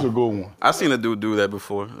right, that's a cool. good one. I seen a dude do that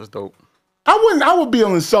before. That's dope. I would be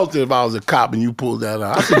insulted if I was a cop and you pulled that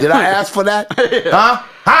out. I said, did I ask for that? Huh?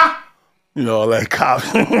 Huh? You know, like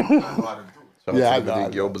cops. know how to do it. Shout Yeah, out I to the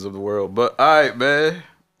got big it. Gilberts of the world. But all right, man.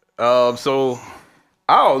 So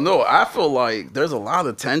I don't know. I feel like there's a lot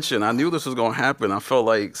of tension. I knew this was gonna happen. I felt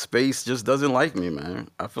like Space just doesn't like me, man.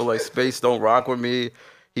 I feel like Space don't rock with me.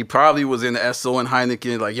 He probably was in Esso and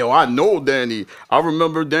Hynaken, like, yo, I know Danny. I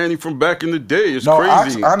remember Danny from back in the day. It's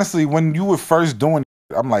crazy. Honestly, when you were first doing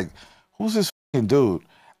it, I'm like, who's this fucking dude?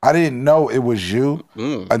 I didn't know it was you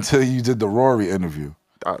until you did the Rory interview.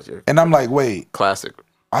 Oh, yeah. And I'm like, wait. Classic.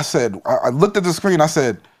 I said, I looked at the screen. I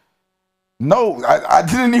said, no, I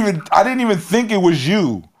didn't even think it was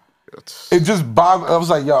you. It just bogged. I was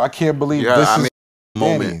like, yo, I can't believe Yeah, this I is mean,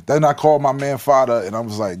 Danny. moment. Then I called my man father, and I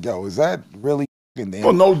was like, yo, is that really fucking Danny?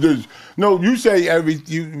 Well, no, you say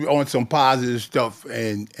you on some positive stuff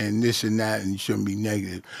and this and that, and you shouldn't be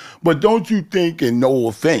negative. But don't you think, and no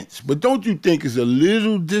offense, but don't you think it's a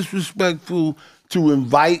little disrespectful to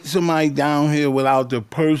invite somebody down here without the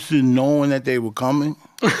person knowing that they were coming?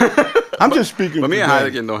 I'm just speaking. But me for and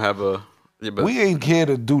Danny. Hynaken don't have a. Yeah, but We ain't here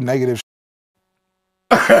to do negative.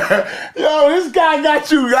 Yo, this guy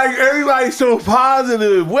got you like everybody's so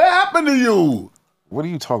positive. What happened to you? What are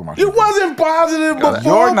you talking about? It wasn't positive Gotta-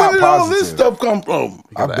 before. You're not Where did all this positive. stuff come from?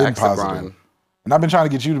 I've gotta been ask the positive. Brian. And I've been trying to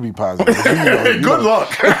get you to be positive. But you Good luck.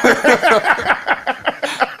 I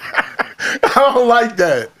don't like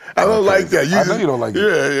that. I don't like that. I know you don't like it.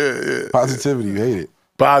 Yeah. Positivity, you hate it.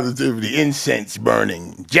 Positivity, incense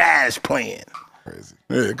burning, jazz playing. Crazy.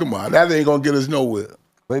 Yeah, come on. That ain't gonna get us nowhere.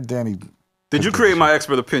 Let Danny. did you create my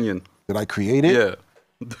expert opinion? Did I create it? Yeah.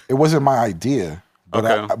 It wasn't my idea. But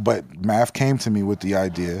Okay. but Math came to me with the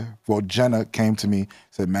idea. Well, Jenna came to me,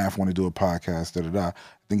 said Math want to do a podcast. Da da da. I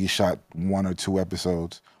think he shot 1 or 2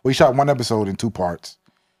 episodes. Well, he shot 1 episode in 2 parts,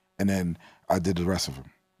 and then I did the rest of them.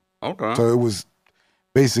 Okay. So it was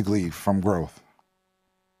basically from growth.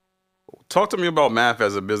 Talk to me about Math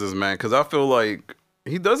as a businessman, because I feel like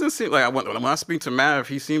he doesn't seem like when I speak to Math,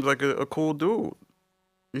 he seems like a cool dude.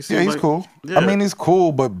 He seems Yeah, he's like- cool. Yeah. I mean, he's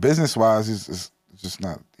cool, but business wise, he's just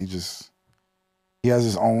not. He has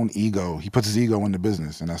his own ego. He puts his ego in the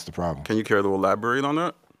business, and that's the problem. Can you care to elaborate on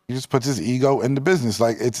that? He just puts his ego in the business.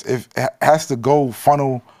 Like it has to go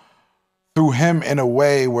funnel through him in a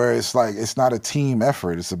way where it's like it's not a team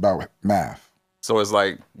effort. It's about Math. So it's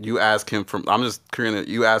like you ask him for. I'm just creating it.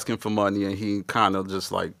 You ask him for money, and he kind of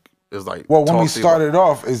just like Is like Well, when we talk to you about- started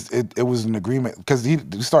off, it was an agreement because he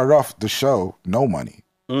started off the show no money.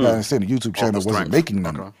 You understand? The YouTube channel wasn't strength. making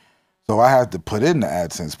money. So I had to put in the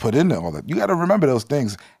AdSense, put in all that. You got to remember those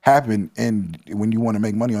things happen when you want to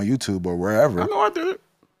make money on YouTube or wherever. I know I did it.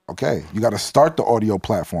 Okay, you got to start the audio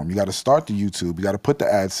platform. You got to start the YouTube. You got to put the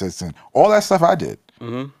AdSense in. All that stuff I did.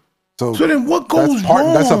 So then what goes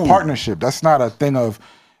wrong? That's a partnership. That's not a thing of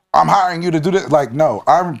I'm hiring you to do this. Like, no,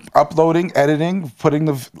 I'm uploading, editing, putting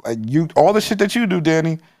all the shit that you do,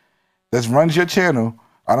 Danny, that runs your channel.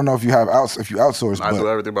 I don't know if you outsource. I do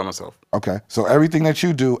everything by myself. Okay, so everything that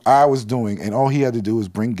you do, I was doing, and all he had to do was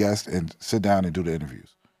bring guests and sit down and do the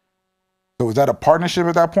interviews. So was that a partnership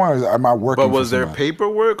at that point, or am I working? But was for there somebody?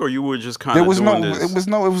 paperwork, or you were just kind of There was doing no. this?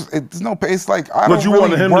 It's no. It's like I But don't you really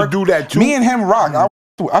wanted him work. to do that too? Me and him rock. I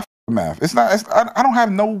f math. It's not. I don't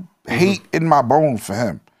have no hate in my bones for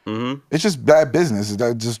him. It's just bad business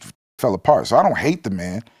that just fell apart. So I don't hate the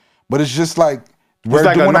man, but it's just like we're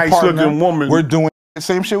like a doing nice partner. looking woman. We're doing the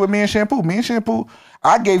same shit with me and Shampoo. Me and Shampoo,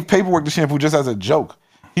 I gave paperwork to Shampoo just as a joke.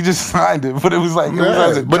 He just signed it, but it was like it was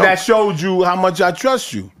as a joke. But that showed you how much I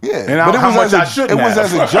trust you. Yeah, and but how much I shouldn't it was have.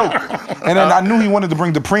 as a joke. And then I knew he wanted to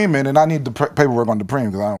bring Dupreme in, and I need the paperwork on Dupreme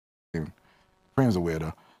because I don't. Dupreme's a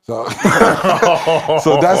weirdo. So,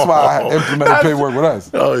 so that's why I implemented paperwork with us.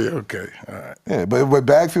 Oh yeah, okay, all right. Yeah, but with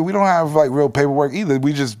Bagfield, we don't have like real paperwork either.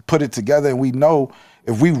 We just put it together, and we know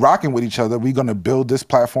if we rocking with each other, we're gonna build this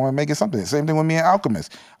platform and make it something. Same thing with me and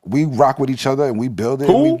Alchemist. We rock with each other and we build it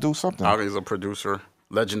and we do something. He's a producer,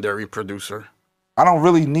 legendary producer. I don't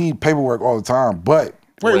really need paperwork all the time, but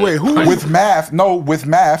Wait, who? with math,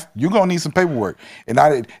 you're gonna need some paperwork. And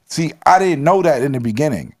I didn't know that in the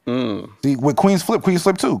beginning. See, with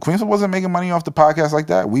Queenzflip too. Queenzflip wasn't making money off the podcast like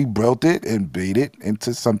that. We built it and made it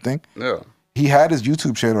into something. Yeah. He had his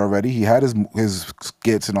YouTube channel already. He had his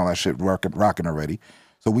skits and all that shit rocking already.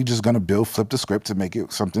 So we just gonna flip the script to make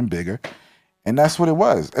it something bigger. And that's what it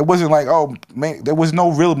was. It wasn't like, oh man, there was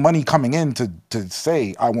no real money coming in to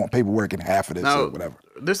say I want paperwork in half of this or whatever.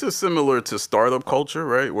 This is similar to startup culture,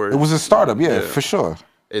 right? Where It was a startup, yeah, for sure.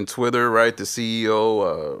 in Twitter, right? The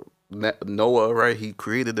CEO, Noah, right? He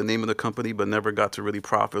created the name of the company, but never got to really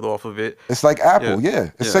profit off of it. It's like Apple,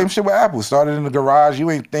 yeah. The same shit with Apple. Started in the garage.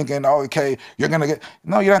 You ain't thinking, oh, okay, you're gonna get.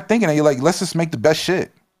 No, you're not thinking it. You're like, let's just make the best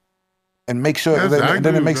shit, and make sure. And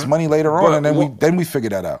then it makes money later on, and then we figure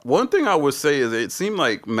that out. One thing I would say is it seemed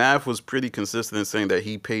like Math was pretty consistent in saying that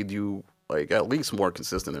he paid you like at least more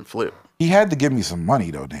consistent than Flip. He had to give me some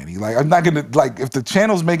money though, Danny. Like I'm not gonna like if the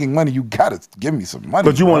channel's making money, you gotta give me some money.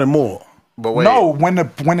 But you wanted more. But wait, No, when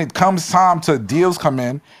it comes time to deals come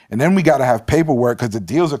in, and then we gotta have paperwork because the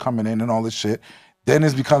deals are coming in and all this shit. Then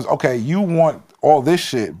it becomes okay. You want all this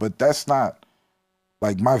shit, but that's not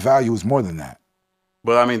like my value is more than that.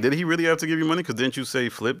 but I mean, did he really have to give you money? Because didn't you say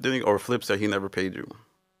Flip didn't, or Flip said he never paid you?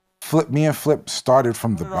 Me and Flip started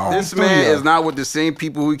from the bottom. This man is not with the same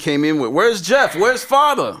people who came in with. Where's Jeff? Where's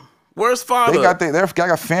Father? Where's Father? They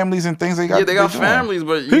got families and things. They got they got doing. families,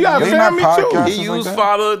 but He got They not family too. podcasters he used like that.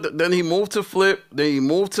 Father, then he moved to Flip, then he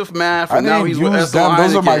moved to Math, I and now didn't he's with use Esso them.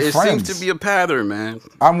 Those are Hynaken. my It friends. seems to be a pattern, man.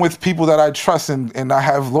 I'm with people that I trust and I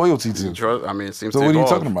have loyalty to. Trust, I mean, it seems So to what are you evolve.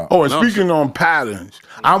 talking about? Oh, and No. speaking on patterns,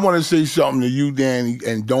 I want to say something to you, Danny,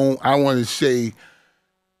 and I want to say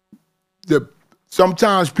that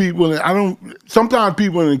sometimes people in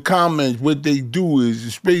the comments, what they do is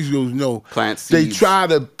the Space Ghosts know Plant they seeds. try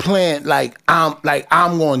to plant like I'm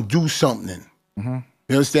going to do something. Mm-hmm.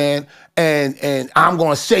 You understand? And I'm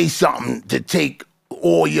going to say something to take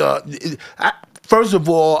all your. First of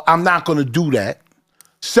all, I'm not going to do that.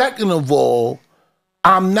 Second of all,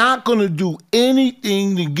 I'm not going to do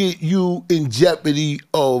anything to get you in jeopardy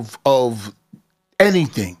of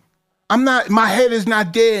anything. I'm not. My head is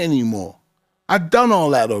not there anymore. I've done all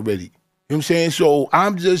that already. You know what I'm saying? So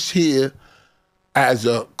I'm just here as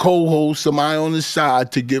a co-host, somebody on the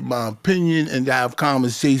side to give my opinion and to have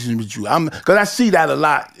conversations with you. Because I see that a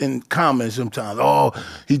lot in comments sometimes. Oh,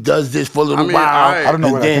 he does this for a little I mean, while. I don't know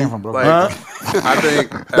and where that then- came from, bro. Like, I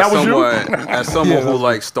think That was you? as someone who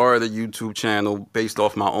like started a YouTube channel based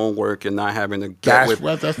off my own work and not having to get That's the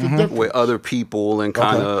Mm-hmm. difference. with other people and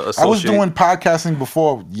kind of associate. I was doing podcasting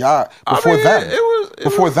before I mean, that.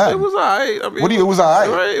 It was that. It was alright. I mean, It was all right.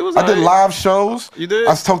 Right? It was I did alright. live shows. You did?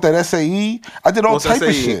 I talked at SAE. I did all What's type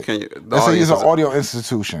of SAE? shit. The SAE audience is an is- audio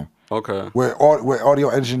institution Okay. where audio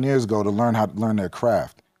engineers go to learn how to learn their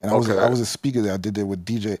craft. And I Okay. was a speaker there. I did that with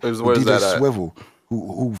Where is DJ that at? Swivel,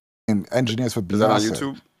 who engineers for Beyonce. Is that on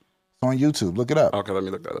YouTube? on YouTube. Look it up. Okay, let me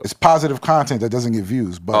look that up. It's positive content that doesn't get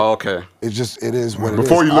views, but okay. it is what it is.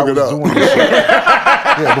 Before you look it up.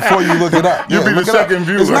 Yeah, before you look it up. You'll be the second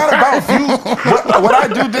viewer. It's not about views. What I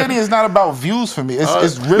do, Danny, is not about views for me.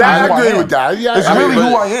 It's really who I agree am. with that. Yeah, it's really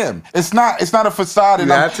who I am. It's not a facade,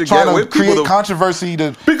 and I'm trying to create controversy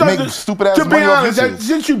to make stupid ass money off YouTube.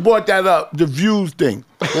 Since you brought that up, the views thing.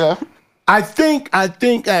 Yeah. I think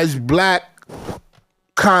as black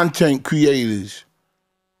content creators,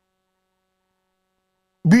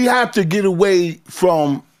 we have to get away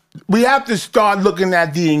from. We have to start looking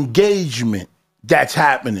at the engagement that's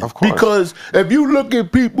happening. Of course. Because if you look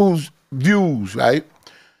at people's views, right,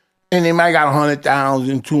 and they might got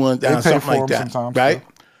 100,000, 200,000, something like that, right?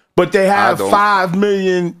 Yeah. But they have 5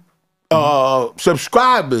 million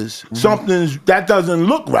subscribers. Something that doesn't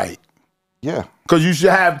look right. Yeah. Because you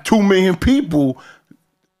should have 2 million people.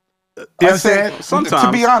 You understand? Sometimes.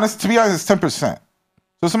 To be honest, it's 10%. So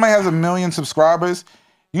if somebody has 1 million subscribers,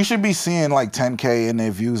 you should be seeing like 10K in their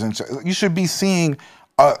views, and you should be seeing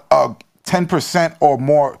a 10% or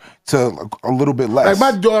more to a little bit less.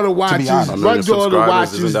 Like my daughter watches. Isn't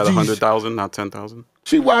that 100,000, not 10,000?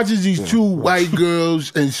 She watches these two white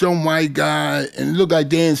girls and some white guy, and it look like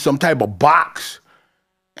they're in some type of box.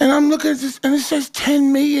 And I'm looking at this, and it says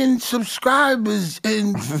 10 million subscribers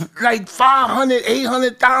and like 500,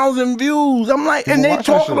 800,000 views. I'm like, and they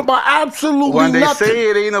talking about absolutely when they nothing. Say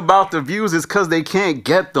it ain't about the views, it's because they can't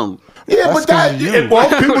get them. Yeah, but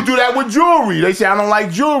people do that with jewelry. They say, I don't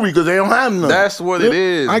like jewelry because they don't have none. That's what it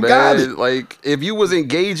is, I got it. Like, if you was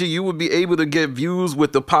engaging, you would be able to get views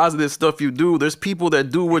with the positive stuff you do. There's people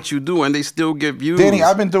that do what you do and they still get views. Danny,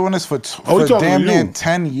 I've been doing this for damn near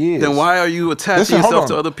 10 years. Then why are you attaching yourself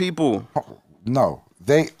to other people? No,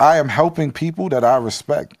 I am helping people that I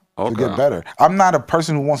respect to get better. I'm not a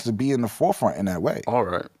person who wants to be in the forefront in that way. All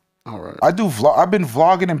right. All right. I've been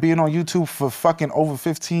vlogging and being on YouTube for fucking over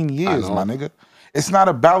 15 years, my nigga. It's not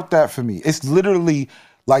about that for me. It's literally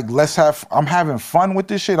like, I'm having fun with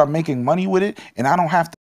this shit. I'm making money with it, and I don't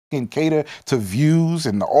have to fucking cater to views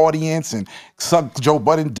and the audience and suck Joe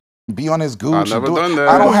Budden be on his gooch. I've never done that.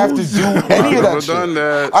 I don't have to do any of that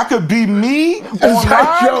shit. I could be me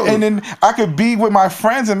online, and then I could be with my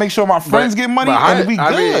friends and make sure my friends get money, and we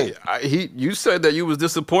good. You said that you was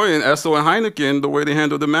disappointed in Esso and Hynaken the way they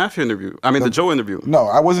handled the math interview. I mean, the Joe interview. No,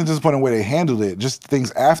 I wasn't disappointed in the way they handled it. Just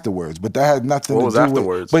things afterwards, but that had nothing to do with. What was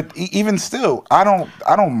afterwards? But even still, I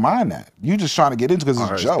don't mind that. You just trying to get into because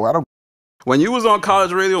it's Joe. I don't. When you was on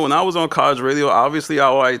college radio, when I was on college radio, obviously I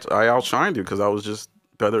outshined you because I was just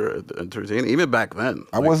better entertaining, even back then.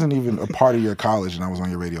 I wasn't even a part of your college and I was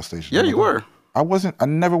on your radio station. Yeah, you were. I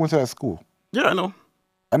never went to that school. Yeah, I know.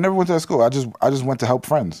 I never went to that school. I just went to help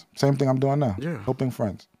friends. Same thing I'm doing now. Yeah. Helping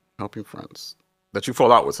friends. Helping friends. That you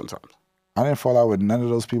fall out with sometimes. I didn't fall out with none of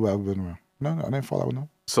those people I've been around. No, I didn't fall out with them.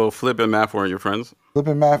 So Flip and Math weren't your friends? Flip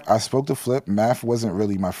and Math, I spoke to Flip. Math wasn't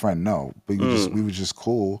really my friend, no. But we were just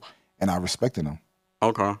cool and I respected him.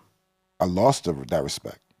 Okay. I lost that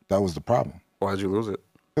respect. That was the problem. Why'd you lose it?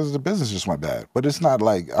 Because the business just went bad. But it's not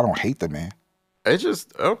like I don't hate the man. It's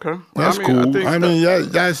just okay. That's cool. I mean,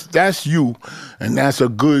 that's you, and that's a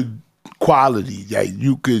good quality that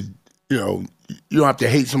you could, you don't have to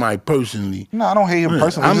hate somebody personally. No, I don't hate him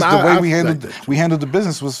personally. Just the way we handled the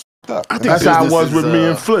business was up. I think that's how it was with me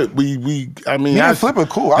and Flip. Me and Flip are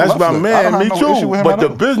cool. That's my Flip. man. Me too. But the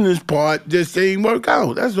business part just ain't work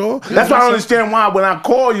out. That's all. That's why I don't understand why when I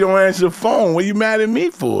call you don't answer the phone. What you mad at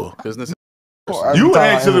me for? Business. You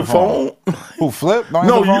answer the phone. Who, Flip?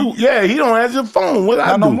 No, you. Yeah, he don't answer the phone. What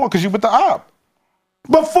I do? No more because you with the op.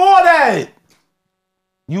 Before that,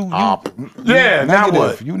 you yeah. Negative. Now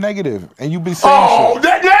what? You negative, and you be saying shit.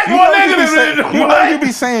 That's more negative. You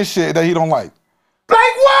be saying shit that he don't like.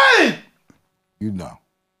 Like what? You know.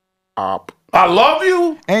 Op. I love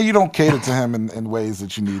you. And you don't cater to him in ways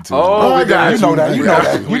that you need to. Oh, I got you. You know that. You know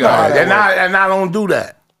that. You know that. And I don't do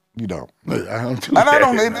that. You don't. I don't do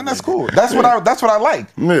that. And that's cool. That's what I like.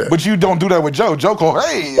 Yeah. But you don't do that with Joe. Joe call,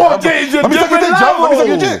 hey, let me suck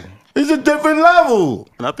your dick. It's a different level.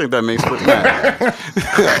 And I think that makes Flip mad.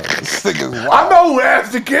 I know who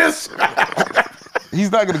asked to kiss.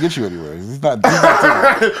 He's not gonna get you anywhere. He's not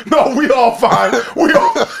no, we all fine.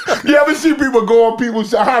 You ever see people go on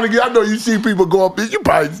people's Hynaken? I know you see people go up. You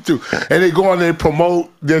probably do. And they go on there and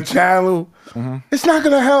promote their channel. Mm-hmm. It's not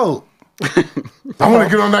gonna help. I want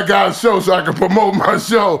to get on that guy's show so I can promote my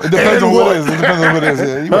show. It depends on who it is. It depends on who it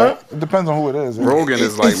is. Yeah, it depends on who it is. Rogan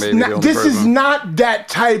is like maybe this is not that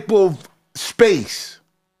type of space.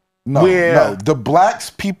 No, no. The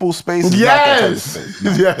blacks people space is not that type of space.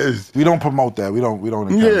 No. Yes. We don't promote that. We don't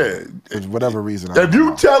encourage it. For whatever reason. If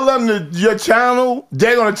you tell them your channel,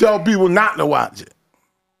 they're gonna tell people not to watch it.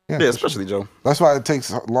 Yeah, especially Joe. That's why it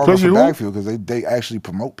takes longer for Backfield, because they actually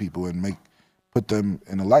promote people and put them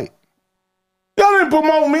in the light. Y'all didn't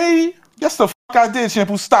promote me. Yes, the fuck I did,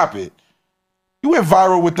 Shampoo. Stop it. You went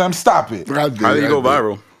viral with them. Stop it. How did you go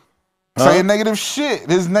viral? Saying negative shit.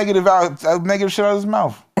 His negative shit out of his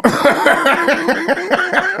mouth.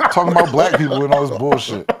 Talking about black people and all this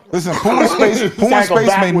bullshit. Listen, Pool and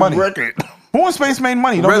Space made money. Pool and Space made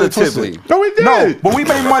money. Relatively. No, we did. No, but we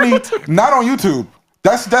made money not on YouTube.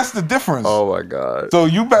 That's the difference. Oh my God. So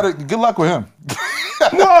you better good luck with him.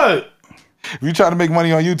 What? If you try to make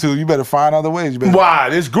money on YouTube, you better find other ways. Why?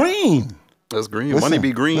 It's green. That's green. Money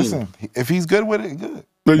be green. Listen, if he's good with it, good.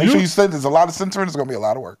 But Make sure you said there's a lot of censoring. It's gonna be a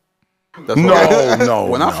lot of work. No.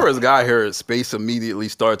 When I first got here, Space immediately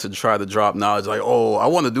started to try to drop knowledge. Like, oh, I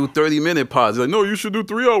want to do 30-minute pods. He's like, no, you should do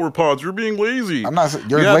 3-hour pods. You're being lazy. I'm not.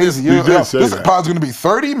 You're lazy. This pod's gonna be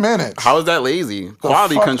 30 minutes. How is that lazy?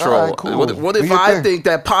 Quality control. Right, cool. What if I think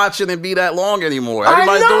that pod shouldn't be that long anymore?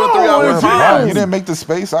 Everybody's doing 3-hour pods. You didn't make the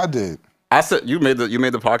space. I did. I said you made the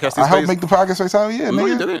podcasting space. I helped make the podcast space. Hell yeah, no, nigga.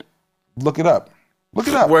 you didn't. Look it up. Look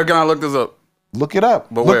it up. Where can I look this up? Look it up.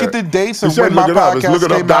 But look at the dates of when my podcast came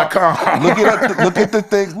out. Look it up. Look at the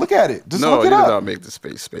thing. Look at it. Just look it up. No, you did not make the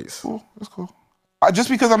space. Cool. That's cool. Just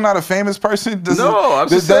because I'm not a famous person doesn't. No, I'm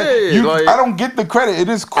just saying. I don't get the credit. It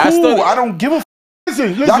is cool. I don't give a.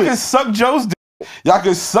 Listen. Y'all can suck Joe's dick. Y'all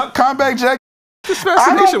can suck Combat Jack. What's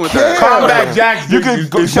fascination with that? Combat Jack. You can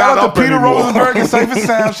go, shout out to Peter Rosenberg and Safe and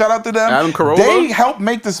Sound. Shout out to them. Adam Carolla. They helped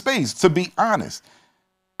make the space. To be honest,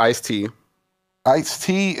 Ice-T.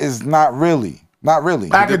 Ice-T is not really. Not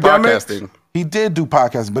really. Academics. He did do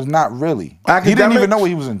podcasting, but not really. He didn't even know what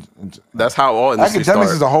he was in. That's how all industry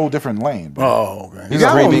Academics is a whole different lane. Bro. Oh, okay. He's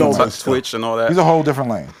streaming, Twitch and all that. He's a whole different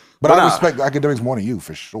lane. But I respect Academics more than you,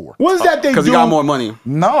 for sure. What is that they do? Because he got more money.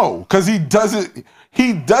 No, because he does it.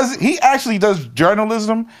 He actually does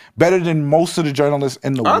journalism better than most of the journalists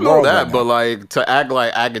in the world. I know that, right but like to act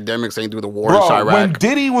like Academics ain't do the war in Bro, Chirac. when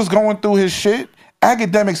Diddy was going through his shit,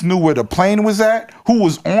 Academics knew where the plane was at, who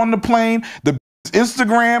was on the plane, the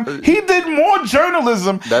Instagram. He did more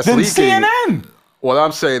journalism than CNN. What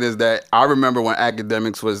I'm saying is that I remember when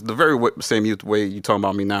Academics was the very same way you talking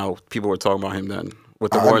about me now. People were talking about him then.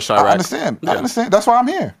 With the war in Chirac. I understand. Yeah. I understand. That's why I'm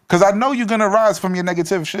here. Because I know you're going to rise from your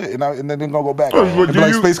negative shit and then they're going to go back. And be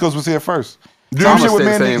like, Space Ghost was here first. Same shit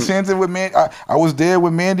with Mandy. I was there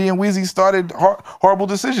when Mandy and Weezy started Horrible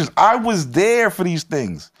Decisions. I was there for these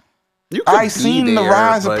things. I seen the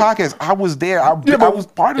rise of podcasts. I was there. I was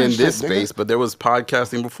part of in this space, but there was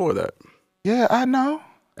podcasting before that. Yeah, I know.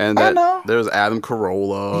 And I know. There was Adam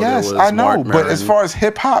Carolla. Yes, I know. But as far as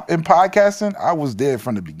hip hop and podcasting, I was there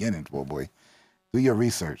from the beginning, boy. Do your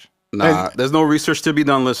research. Nah, there's no research to be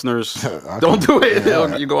done, listeners. Don't do it.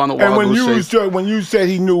 Yeah. You go on the wild And when you said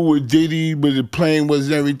he knew what Diddy, where the plane was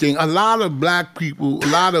and everything, a lot of black people, a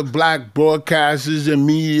lot of black broadcasters and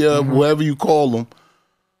media, whatever you call them,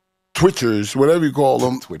 Twitchers, whatever you call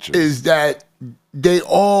them, is that they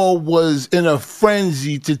all was in a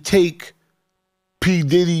frenzy to take P.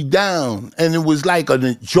 Diddy down, and it was like an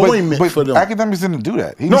enjoyment for them. Academics didn't do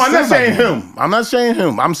that. I'm not saying him. I'm not saying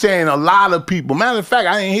him. I'm saying a lot of people. Matter of fact,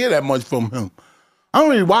 I didn't hear that much from him. I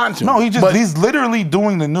don't really watch him. No, he's literally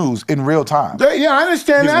doing the news in real time. Yeah, I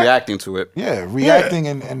understand that. He's reacting to it. Yeah, reacting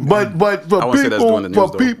and but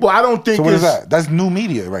for people, I don't think. So what is that? That's new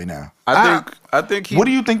media right now. I think. What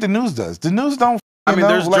do you think the news does? The news don't. I mean,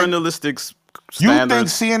 there's journalistic standards.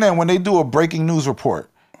 You think CNN when they do a breaking news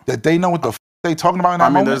report that they know what the they talking about in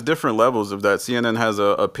that moment? There's different levels of that. CNN has a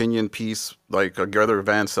opinion piece, like a Gerther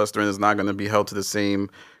Van Susteren is not going to be held to the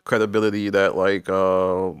same credibility that like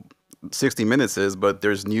 60 Minutes is, but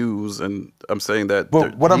there's news, and I'm saying that.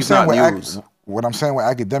 But what I'm saying with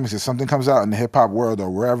Academics is something comes out in the hip hop world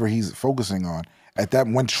or wherever he's focusing on.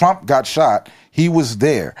 When Trump got shot, he was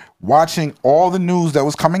there watching all the news that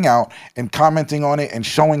was coming out and commenting on it and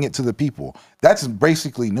showing it to the people. That's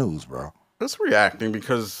basically news, bro. That's reacting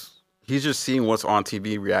because he's just seeing what's on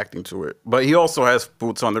TV, reacting to it. But he also has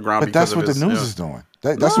boots on the ground. But that's what the news is doing.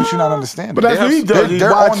 That's what you're not understanding. But that's what he does. He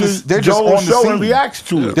watches Joel's show and reacts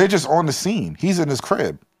to it. They're just on the scene. He's in his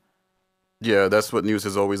crib. Yeah, that's what news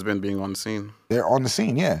has always been, being on the scene. They're on the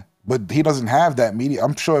scene, yeah. But he doesn't have that media.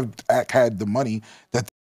 I'm sure if Ack had the money that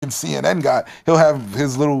CNN got, he'll have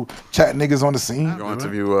his little chat niggas on the scene. You're going to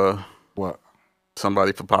interview what?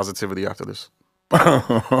 Somebody for positivity after this.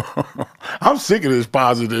 I'm sick of this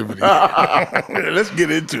positivity. Let's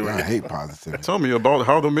get into I it. hate positivity. Tell me about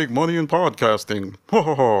how to make money in podcasting.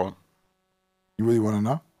 You really want to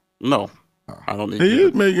know? No, I don't need He it.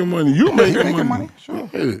 is making money. You making money. Sure.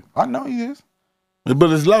 Yeah. I know he is. But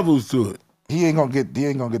there's levels to it. He ain't gonna get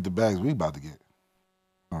the bags we about to get.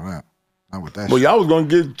 On that. Not with that Well, shit. y'all was gonna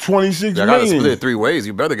get 26 I gotta million. split it 3 ways.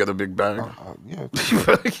 You better get a big bag. Yeah. You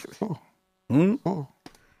better get- Cool. Hmm? Cool.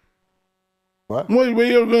 What?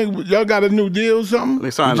 Y'all got a new deal or something? They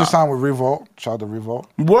We signed just up. signed with Revolt. Shout out to Revolt.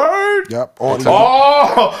 Word? Yep. Audio.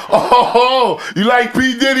 You like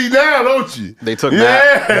P. Diddy now, don't you? They took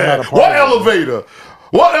Yeah. not a part What of it. elevator?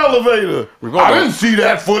 What elevator? Revolt I don't- didn't see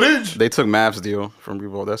that footage. They took Mav's deal from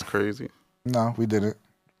Revolt. That's crazy. No, we didn't.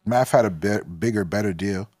 Math had a bigger, better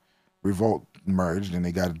deal. Revolt merged and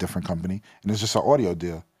they got a different company, and it's just an audio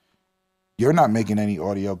deal. You're not making any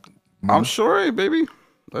audio money. I'm sure, hey, baby.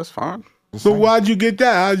 That's fine. Just So saying. why'd you get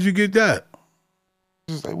that? How'd you get that?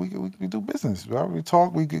 Just like we do business, bro. We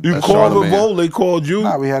talk. We could. You That's called Charlamagne. Revolt, they called you.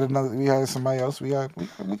 Nah, we had somebody else. We got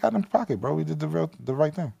in the pocket, bro. We did the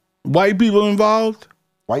right thing. White people involved?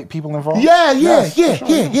 White people involved. Yeah.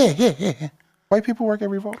 White people work at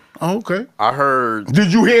Revolt. Oh, okay. I heard.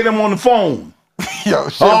 Did you hear them on the phone? Yo,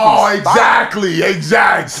 shit, Oh, stop. exactly.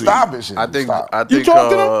 Stop it, shit. I think. Stop. I think.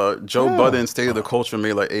 talked to Joe Budden, State of the Culture,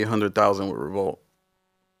 made like 800,000 with Revolt.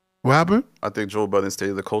 What happened? I think Joe Budden,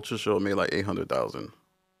 State of the Culture show made like 800,000.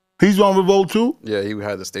 He's on Revolt too? Yeah, he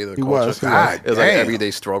had the State of the He Culture. was, he thing. was. It was like Damn.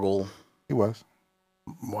 everyday struggle. He was.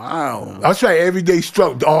 Wow. That's right, everyday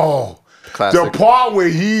struggle. Oh. Classic. The part where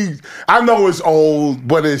I know it's old,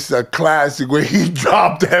 but it's a classic where he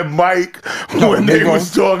dropped that mic when they Migos.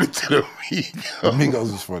 was talking to the Migos.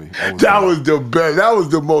 Amigos is funny. That was the best. That was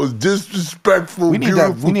the most disrespectful, We need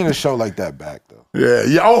beautiful. that. We need a show like that back though.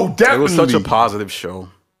 Yeah. Oh, It definitely. was such a positive show.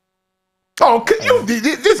 Oh,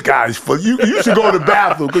 this guy's full. You should go to the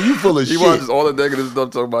bathroom because you full of He shit. watches all the negative stuff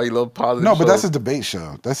talking about he loved positive No, but that's a shows. debate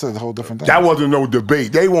show. That's a whole different thing. That wasn't no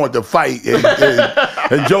debate. They wanted to fight,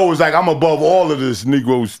 and Joe was like, "I'm above all of this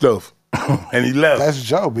Negro stuff," and he left. That's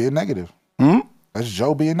Joe being negative. That's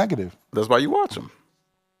Joe being negative. That's why you watch him.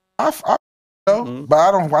 I know, but I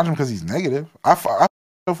don't watch him because he's negative. I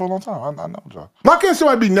Joe for a long time. I know Joe. Why can't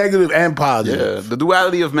somebody be negative and positive? Yeah, the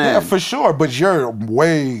duality of man. Yeah, for sure. But your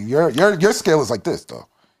scale is like this though.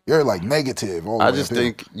 You're like negative. All the I way just up here.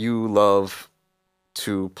 think you love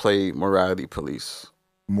to play morality police.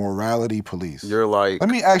 Morality police. You're like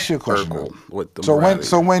Let me ask you a question. Urkel Though. with the So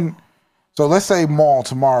morality. so let's say Maul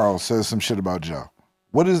tomorrow says some shit about Joe.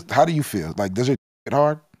 How do you feel? Like, does it get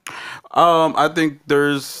hard? I think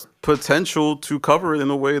there's potential to cover it in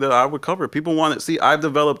a way that I would cover it. People want to see. I've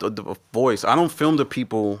developed a voice. I don't film the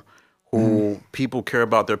people who people care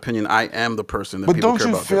about their opinion. I am the person that But people don't care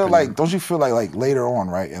you about their feel opinion. like? Don't you feel like later on,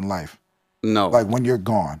 right, in life, No. like when you're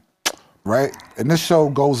gone, right, and this show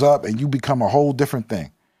goes up and you become a whole different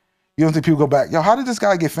thing. You don't think people go back? Yo, how did this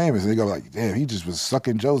guy get famous? And they go like, damn, he just was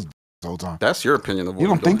sucking Joe's dick the whole time. That's your opinion of what You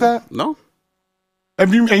don't I'm think doing. that? No.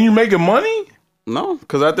 And you making money? No,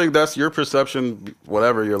 because I think that's your perception,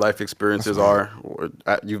 whatever your life experiences are.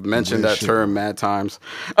 You've mentioned that shit. term mad times.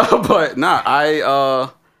 But nah,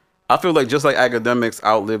 I feel like just like academics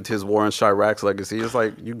outlived his war in Chirac's legacy, it's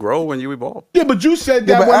like you grow when you evolve. Yeah, but you said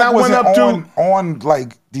Yeah, that but when I I went wasn't up to. on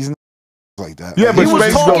like these like that. Yeah, Like, but He was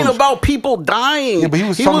Space talking Ghost. about people dying. yeah, but he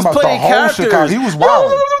was talking about the playing whole characters. Chicago. He was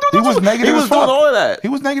wild. He was negative. He was as fuck. doing all of that. He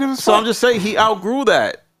was negative as So fuck. I'm just saying he outgrew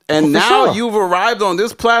that. And For now sure. you've arrived on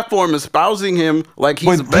this platform espousing him like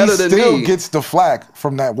he's but better he than still me. gets the flack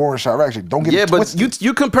from that war in Chirac shit. Don't get Yeah, it but twisted.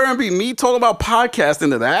 you comparing me talking about podcasting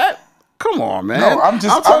to that? Come on, man. No, I'm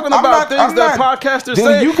talking I'm about not- things I'm that not- podcasters Then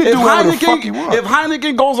say. you can if do whatever the fuck you want. If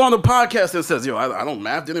Heineken goes on the podcast and says, "Yo, I don't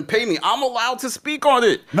math didn't pay me," I'm allowed to speak on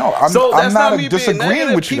it. No, I'm that's not me being disagreeing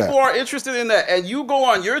negative. with you People that. are interested in that, and you go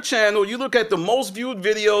on your channel, you look at the most viewed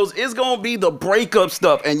videos. It's gonna be the breakup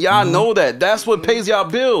stuff, and y'all Mm-hmm. know that. That's what pays y'all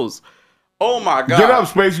bills. Oh my god! Get up,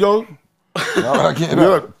 Space Ghost. I can't- Get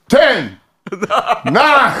up. 10.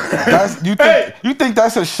 9. You think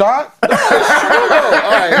that's a shot? All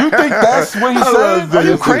right. You think that's what he said? Are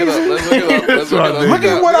you crazy? Let's look it up. Let's look it up. Look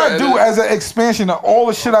at what I do Yeah, as an expansion of all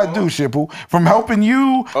the shit I do, Shipple. From helping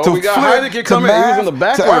you Oh, to we got Flip Heineken to coming. He was in math the to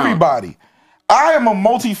background. everybody. I am a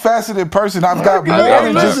multifaceted person. I've got more Hey,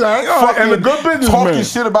 than listen, just I know, and a good fucking businessman. talking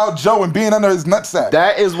shit about Joe and being under his nutsack.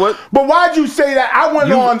 That is what. But why'd you say that? I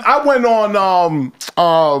went on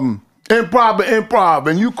improv,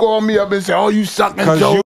 and you called me up and said, "Oh, you sucking Because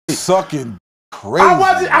Joe." you sucking crazy.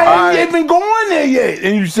 I ain't even going there yet,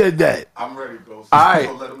 and you said that. I'm ready, Ghost.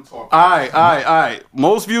 Aight. Let him talk. All right.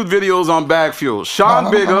 Most viewed videos on Bag Fuel. Sean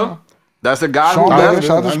No. Bigger, That's the guy who Sean left. Bigger,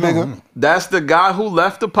 shout out to I know Bigger. him. That's the guy who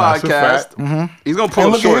left the That's a podcast. fact. He's gonna pull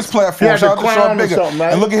And up look at his shorts. platform. He Shout had out to the Sean crown or Bigger. something,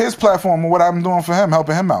 right? And look at his platform and what I'm doing for him,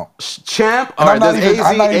 helping him out. Champ. And All I'm right, not there's even-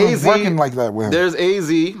 I'm not even AZ. working like that with him. There's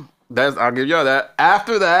AZ. I'll give y'all that.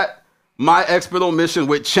 After that, My Expert on Mission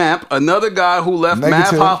with Champ, another guy who left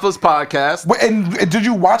Negative. Mav Hoffa's podcast. Wait, and did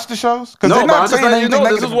you watch the shows? Because No, they're but I'm not just saying letting you anything know.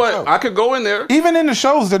 This negative is in the what shows. I could go in there. Even in the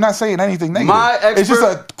shows, they're not saying anything negative. My It's just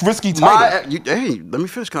a expert- risky title. Hey, let me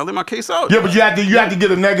finish. Can I lay my case out? Yeah, but you have to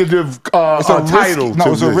get a negative It's a title. risky, no,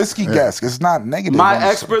 to it's a this. risky guess. It's not negative. My on the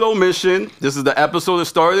show. Expert on Mission. This is the episode that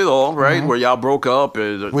started it all, right? Where y'all broke up.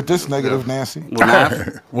 With this negative Nancy. with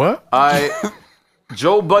Mav. What?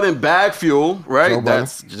 Joe Budden Bag Fuel, right? Joe Budden.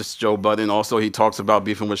 That's just Joe Budden. Also, he talks about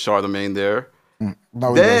beefing with Charlemagne there.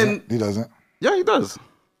 No, Then- he doesn't. Yeah, he does.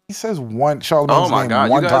 He says Charlemagne's Oh my name God!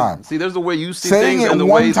 one you guys, time. See, there's the way you see Saying things it and the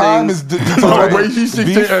one way time things. is No, already wait, you see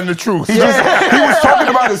beef. and the truth. He was talking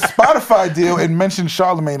about his Spotify deal and mentioned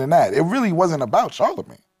Charlemagne in that. It really wasn't about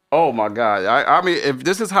Charlemagne. Oh my God! I mean, if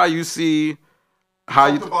this is how you see, how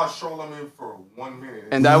Talked you, about Charlemagne for 1 minute.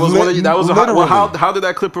 and that was one of you. That was well, Literally. how did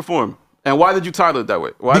that clip perform? And why did you title it that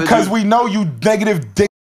way? Why Because did you, we know you negative dick.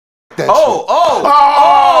 That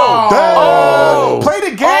Oh! Play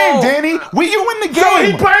the game, Danny. You in the game. So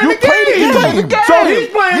he playing the game. So he's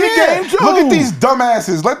playing the game too. Look at these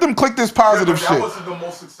dumbasses. Let them click this Yeah, positive but that shit wasn't the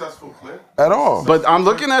most successful clip. at all. But I'm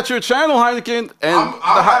looking at your channel, Heineken, and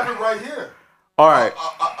I have it right here. all right.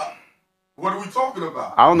 What are we talking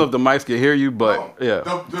about? I don't know if the mics can hear you, but No.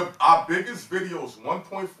 yeah. Our biggest video is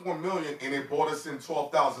 1.4 million, and it brought us in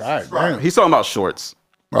 12,000 God subscribers. damn. He's talking about shorts.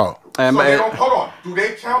 Oh. And So they don't, hold on. Do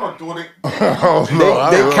they count or do they? Oh,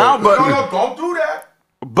 they count, but No, don't do that.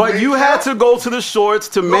 but they you had count? to go to the shorts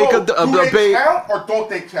to make a do they debate. count or don't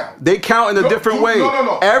they count? They count in a different way.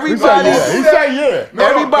 No. Everybody, He said yeah. No,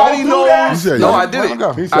 everybody don't do knows. that. He said No, yeah. I didn't. Let him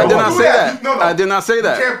go. He said I did don't not do say that. that. I did not say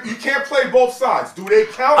that. You can't play both sides. Do they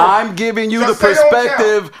count? or- I'm giving you the Just say they don't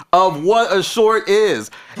perspective of what a short is.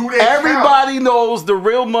 Do they Everybody knows the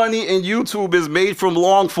real money in YouTube is made from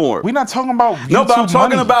long form. We're not talking about YouTube No, but I'm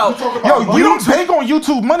talking money. about talking Yo, about we don't bank on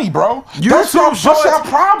YouTube money, bro. That's your shorts.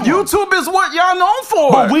 problem. YouTube is what y'all known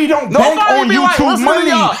for. But we don't bank Nobody on be like, YouTube listen to money.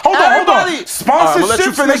 y'all. Hold on. Everybody- Sponsorships I'm gonna let you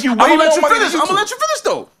make finish. you I'm way gonna let more you money finish. than I'm gonna YouTube. let you finish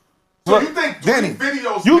though. So you think Danny,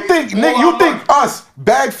 videos? you make think all Nick, our you think money? us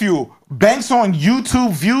Bag Fuel banks on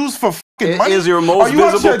YouTube views for fucking It money? is your most Are you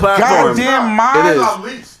out visible your platform. Goddamn It mind? is. Not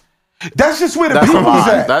least. That's just where the That's a people's lie.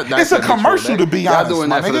 at. That's It's a the truth, commercial, to be Y'all honest, doing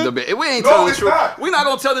my that for the nigga. debate. We ain't No, telling the it's truth. not. We're not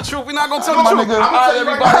gonna tell the truth. We're not gonna tell My the truth. nigga. All right, I'm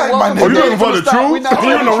everybody, telling you right welcome now. to Oh, you Dating looking for from the Stop. truth? We're not You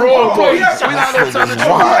telling in the the truth. wrong place. We're not gonna tell the truth.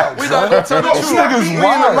 Wild, We're not gonna tell the No, truth. this nigga's We in the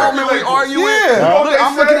wild. moment we arguing. Yeah. Look,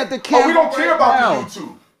 I'm looking at the camera. Oh, we don't care right about now. the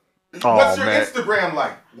YouTube. Oh, What's your man. Instagram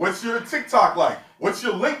like? What's your TikTok like? What's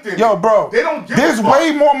your LinkedIn? Yo, bro, They don't give there's a fuck. way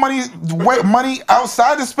more money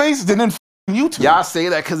outside the space than in YouTube. Y'all say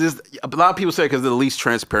that because a lot of people say because they're the least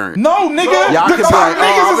transparent. No, nigga. Y'all The could be top like, niggas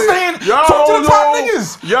oh, are saying, y'all talk to the top know-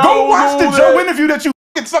 niggas. y'all Go watch the know Joe that- interview that you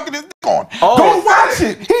sucking his dick on. Oh. Go watch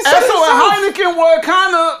it. He said Esso himself. and Heineken were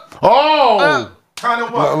kind of. Oh. Kind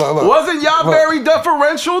of what? Look. Wasn't y'all very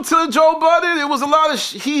deferential to Joe Budden? It was a lot of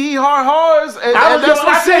hee hars, and I that's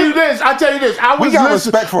what's tell you this. I tell you this. I was got listening.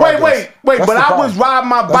 respect for our Wait. guests. That's But the I was problem. riding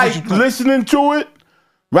my That's what you bike think. listening to it.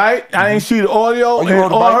 Right. I didn't see the audio, you and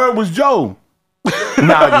rode a all I bike? heard was Joe.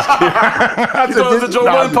 Nah, I'm just kidding. You thought it was a Joe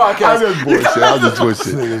Budden podcast. I just bullshit. I just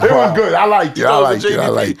bullshit. It was good. I liked it. I liked it. I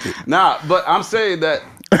liked it. Nah, but I'm saying that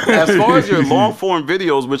as far as your long form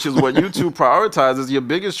videos, which is what YouTube prioritizes, your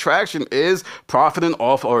biggest traction is profiting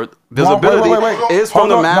off or visibility wait. is from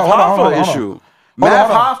Hold the on. Mav No, hold on, hold Hoffa on. issue. Hold Mav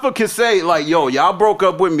on. Hoffa can say like, "Yo, y'all broke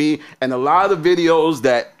up with me," and a lot of the videos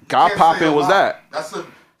that got Can't say popping a was lot. that. That's a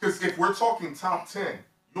because if we're talking top 10,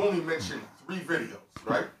 you only mentioned 3 videos,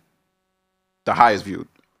 right? The highest viewed.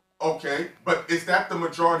 Okay, but is that the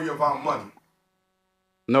majority of our money?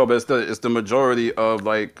 No, but it's the majority of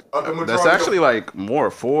like The majority that's actually like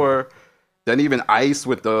more 4 than even Ice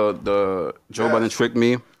with the Joe Yes. Budden tricked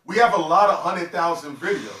me. We have a lot of 100,000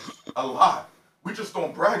 videos, a lot. We just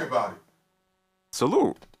don't brag about it.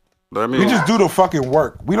 Salute. I mean, We just do the fucking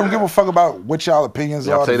work. We don't give a fuck about what y'all opinions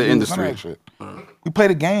Y'all are. play the views, none of industry. that shit. We play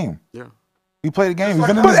the game. yeah. We play the game. We've like-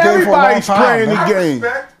 been in But this game for a long everybody's time. playing man. the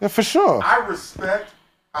game. Yeah, for sure. I respect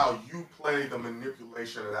how you play the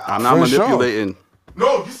manipulation of that. I'm not For sure. manipulating.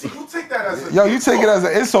 No, you see, you take that as a Yo, you take it as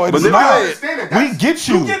an insult. It's Manipulate. not. I understand it. We That's- get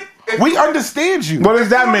you. if We you- understand you. What does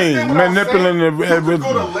that You mean? understand what I'm Manipulating saying? the You could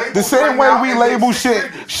go to labels The same right way now we and label make 6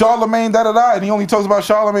 shit figures. Charlemagne, and he only talks about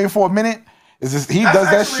Charlemagne for a minute. He does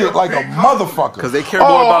that actually shit a like a big compliment. motherfucker. Because they care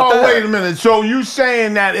more about that. Wait a minute. So you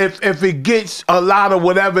saying that if it gets a lot of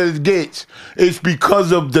whatever it gets, it's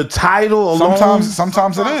because of the title alone?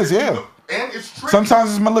 Sometimes it is, yeah. And it's tricky.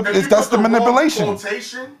 Sometimes that's the wrong manipulation.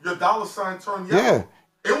 Quotation, your dollar sign turn yellow. Yeah.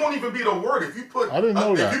 It won't even be the word. If you put, I didn't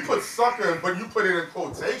know that. If you put sucker, but you put it in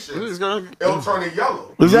quotations, gonna- it'll turn it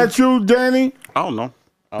yellow. Is that you, Danny? I don't know.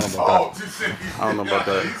 I don't know Oh, about that. I don't know about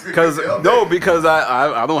that. Because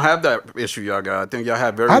I don't have that issue y'all got. I think y'all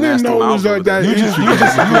have very I didn't nasty know it mouths was over like there. that. You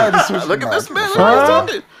had to switch. Look at this man. Huh?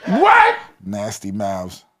 Talking. What? Nasty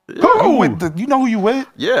mouths. Who? You know who you with?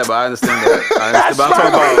 Yeah, but I understand that. But I'm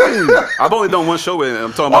talking about. I've only done one show with him.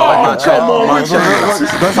 I'm talking about like my channel. My channel.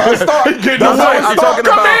 That's how it starts. I'm talking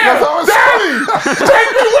Come about. here, Danny.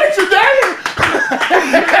 Take me with you, Danny.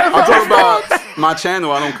 I'm talking about my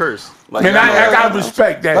channel. I don't curse. Like, And I gotta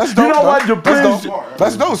respect that. That's dope. You know what? That's dope.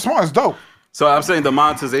 That's dope. Smart. It's dope. So I'm saying the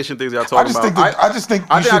monetization things y'all talking about. I just think you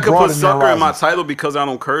I think I should could put broaden your sucker in my horizons. title because I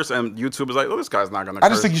don't curse, and YouTube is like, oh, this guy's not gonna curse. I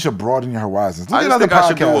just think you should broaden your horizons. Look I at just other think I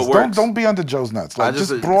should do what podcasts. works. Don't be under Joe's nuts. Like, I just-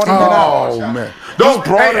 just broaden it out. Oh man! Don't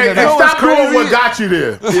broaden it out. stop You know what's doing what crazy? got you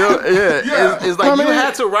there. It's like I you mean-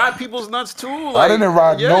 had to ride people's nuts too. Like, I didn't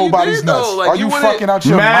ride yeah, you nobody's did, nuts. though. Like, Are you wouldn't- fucking out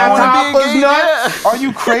your Man, mind? Hoffa's being gay, nuts? Are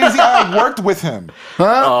you crazy? I worked with him.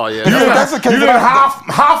 Huh? Oh yeah. You that's the case. You didn't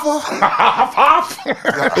Hoffa?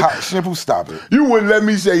 Shampoo, stop it. You wouldn't let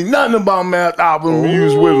me say nothing about Math album you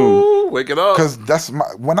was with him. Ooh, wake it up. Because that's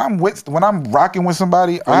when I'm rocking with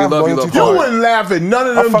somebody, I have love, you loyalty love to You it. wouldn't laugh at none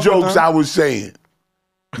of I them fuck with jokes them. I was saying.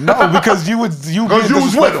 No, because you Because being you was with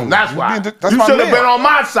disrespectful. him. That's You why. being that's You my should have man. been on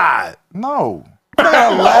my side. No. You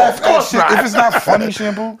gotta laugh Of at course shit. not. If it's not funny,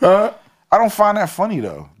 Shampoo, Huh? I don't find that funny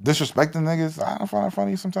though. Disrespecting niggas, I don't find that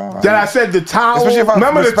funny sometimes. Then I said the towel. Especially if I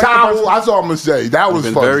Remember the respect the towel? person. That's all I'm gonna say. That was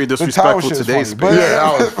been funny. very The towel disrespectful shit is today, funny, but- Space. Yeah,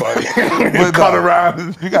 that was funny. But Cut no,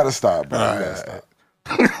 around. You gotta stop, bro. You gotta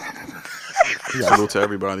stop. Salute to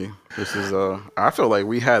everybody. This is I feel like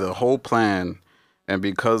we had a whole plan, and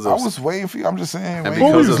because I of was waiting for you. I'm just saying. And waiting.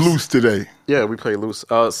 Who because is of- loose today? yeah, we play loose.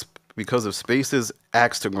 Because of Space's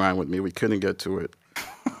axe to grind with me, we couldn't get to it.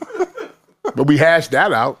 But we hashed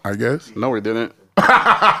that out, I guess. No, we didn't.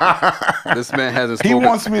 This man hasn't He spoken.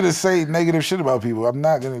 wants me to say negative shit about people. I'm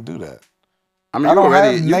not gonna do that. I mean, I you don't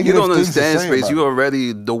already have you negative don't things to understand say Space. about You it.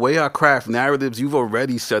 already the way I craft narratives. You've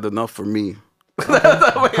already said enough for me.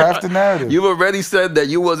 Craft the narrative. You've already said that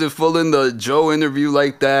you wasn't feeling the Joe interview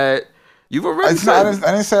like that. You've already It's not, said.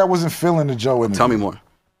 I didn't say I wasn't feeling the Joe interview. Tell me more.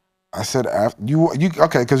 I said after you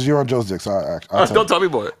okay because you're on Joe's dick. So I'll tell Don't you. tell me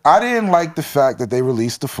more. I didn't like the fact that they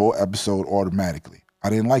released the full episode automatically. I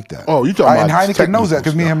didn't like that. Oh, you talking And about Heineken knows that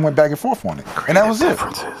because me and technical him went back and forth on it, and that was it.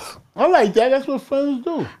 Differences. I like that. That's what friends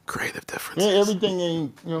do. Creative differences. Yeah, everything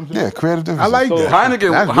ain't, you know what I'm saying? Yeah, creative difference. I like So that.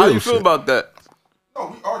 Heineken, That's how do real you feel shit. about that? No,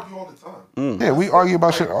 we argue all the time. Yeah, we argue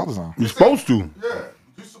about shit all the time. You're supposed to. Yeah,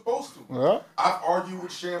 you're supposed to. Yeah. I've argued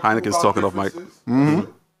with Shampoo Heineken's about talking off mic. differences.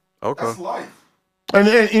 Okay. That's life.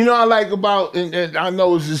 And you know I like about and I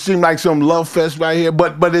know it seems like some love fest right here,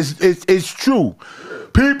 but it's true.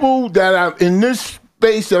 People that are in this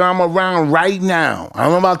space that I'm around right now, I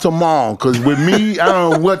don't know about tomorrow, because with me, I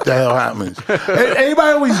don't know what the hell happens.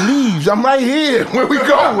 Anybody always leaves. I'm right here. Where we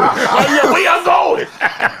going? Like, yeah, where y'all going?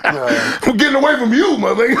 I'm getting away from you,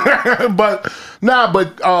 motherfucker. but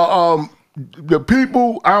the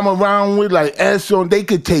people I'm around with, like Esso, they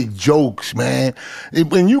could take jokes, man.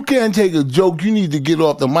 When you can't take a joke, you need to get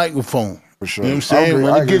off the microphone. For sure. You know what I'm I saying? agree-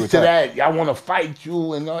 When I it agree gets with to that. that, I want to fight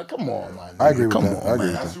you and come on, man. I agree with come that. on, I agree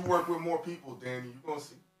man. with As you work with more people, Danny, you're gonna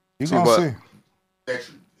see You See, gonna but- see? that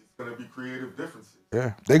it's gonna be creative differences.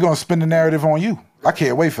 Yeah, they gonna spin the narrative on you. I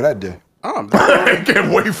can't wait for that day. I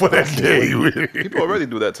can't wait for that day. People already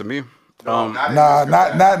do that to me. Not in Nah, this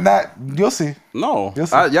not capacity. not. You'll see. No,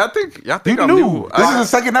 Yes, sir. y'all think You I'm knew. new. This is the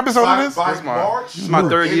second episode By, of this. by March, This is my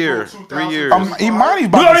third April year. 3 years. 2025, Imani's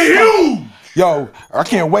about Bloody to snuff. you! Yo, I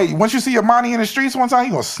can't wait. Once you see Imani in the streets one time,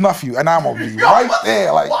 he gonna snuff you, and I'm gonna be Yo, right what-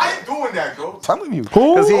 there, like why you doing that, bro? telling you.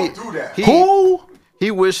 Because Who? Don't do that. Who? he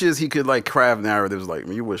wishes he could like craft narratives like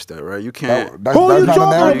me. You wish that, right? You can't. That's, Who that's you not a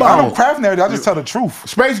talking narrative. about? I don't craft narrative. I just tell the truth.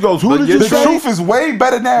 Space Ghost, who But did you're you The say? truth is way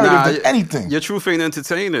better narrative Nah, than anything. Your truth ain't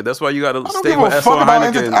entertaining. That's why you gotta I don't stay give with a Esso fuck about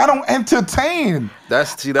Hynaken. I don't entertain.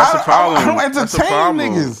 That's the I problem. don't That's the entertain problem.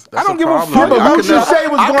 niggas. That's I don't the give a problem. fuck but I who could you never- say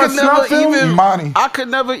was I gonna could never snuff him? even- Imani. I could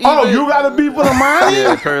never even. Oh, you got a beef with Imani?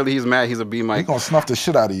 Yeah, apparently he's mad. He's a B He mic. gonna snuff the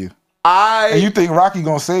shit out of you. And you think Rocky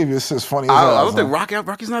gonna save you? It's just funny as hell. I don't son. think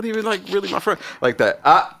Rocky's not even like really my friend like that.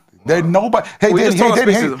 There's nobody. Hey, We Danny, just hey, told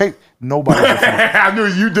Danny, Spaces- hey, Nobody's your friend. I knew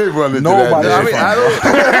you did run into Nobody. that. I mean, I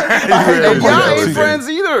don't. hate Y'all nobody. ain't friends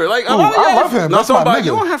either. Like, Ooh, I love him. No, That's talking my about nigga.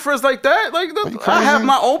 you don't have friends like that. Like, I have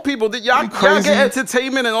my own people. That y'all crazy? get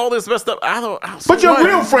entertainment and all this messed up. I don't. But your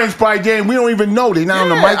real friends probably game, we don't even know. They not on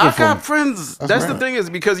the I microphone. got friends. That's the thing is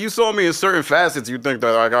because you saw me in certain facets, you think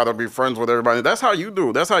that I gotta be friends with everybody. That's how you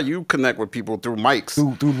do. That's how you connect with people through mics.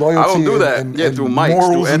 Through loyalty. I don't do that. And Through mics,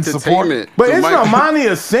 morals through and support. entertainment. But through isn't Amani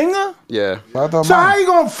a singer? Yeah. So how you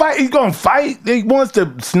gonna fight? He's gonna fight. He wants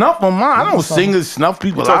to snuff him out. I don't singers snuff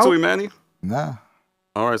people You talk out. to him, Manny? Nah.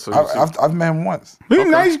 All right, so I've met him once. He's a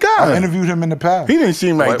nice I guy. interviewed him in the past. He didn't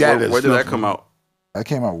seem like that. where did that come out? That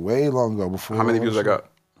came out way long ago before. How many views I got?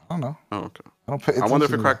 I don't know. Oh, okay. I don't pay attention. I wonder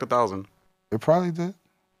if it to cracked 1,000. It probably did.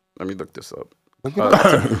 Let me look this up. Look it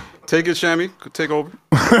up. Take it, Shammy. Take over.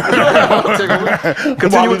 Take over.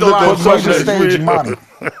 Continue with the Put live. on the stage, Imani.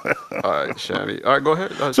 All right, Shammy. All right, go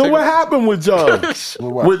ahead. So take what it. happened with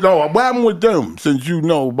what happened with them? Since you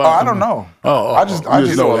know about, I don't know. I just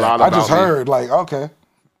know a lot I about just me. heard like okay.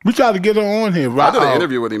 we tried to get her on here. I did an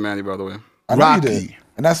interview with him, Manny, by the way. I know you Rocky. did,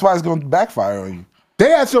 and that's why it's going to backfire on you. They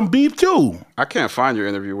had some beef too. I can't find your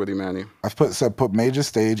interview with him, Manny. I put major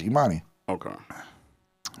stage Imani. Okay.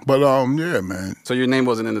 But yeah, man. So your name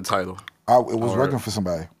wasn't in the title. It was working for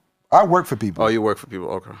somebody. I work for people. Oh, you work for people.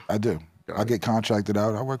 Okay. I do. I get contracted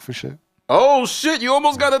out. I work for shit. Oh shit! You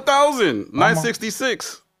almost got 1,000.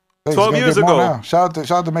 966. Hey, 12 it's gonna years get more ago. now. Shout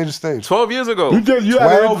out to major stage. 12 years ago. You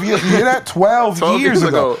 12 years. You hear that? 12 12 years years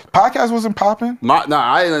ago. ago. Podcast wasn't popping.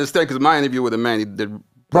 I didn't understand because my interview with the man, he did.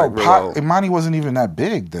 Bro, real well. Imani wasn't even that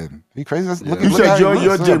big then. You crazy? Look, You look said at how your he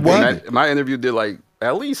looks. did what? And my interview did like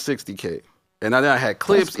at least 60K. And then I had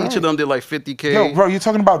clips. That's Each of them did like 50K. Yo, bro, you're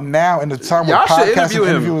talking about now in the time where Y'all should podcasting interview him.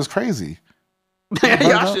 interview is crazy.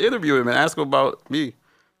 Y'all should interview him and ask him about me.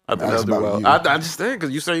 I think Ask that'll do about well. you. I just think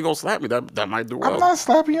because you say you're gonna slap me, that might do well. I'm not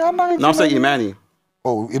slapping you. I'm not. No, I'm saying Imani.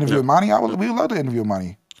 Oh, interview Imani? We would love to interview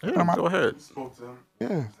Imani. Yeah, go ahead.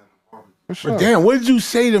 Yeah. For sure. Damn, what did you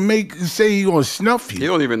say to say he gonna snuff He you?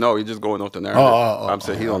 don't even know. He's just going off the narrative. I'm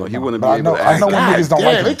saying he don't know. He wouldn't be But I able know- to I act. know when God niggas don't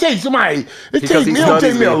damn, like him. it takes somebody. It Because takes he me. It'll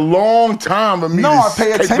take studies me a me. long time for me. No, to I pay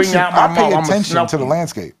bring attention. out my I pay mom, I'ma attention snuff to the you.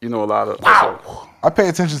 landscape. You know a lot of. Wow. I pay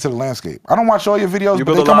attention to the landscape. I don't watch all your videos, You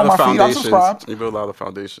but build they a come lot on of my feed. I'm foundations. subscribed. You build a lot of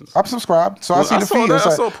foundations. I'm subscribed, so I Well, see I the saw feed. that. It's I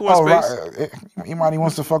like, saw Pooh in right, Imani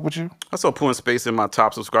wants to fuck with you. I saw Pooh in Space in my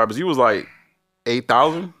top subscribers. You was like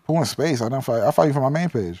 8,000. Who in space? I follow you from my main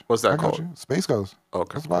page. What's that I got called? you. Space Goes.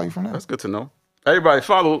 Okay. Let's follow you from there. That's good to know. Everybody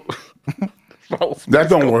follow. follow That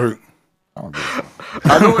don't work. I don't give a fuck.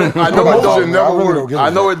 I know it. I know it Promotion don't. never I really work. don't give a I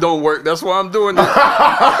know fuck. it don't work. That's why I'm doing it.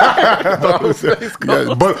 Follow Space Ghost.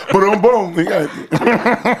 Yeah, but boom. He got-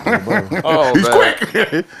 Oh, He's man.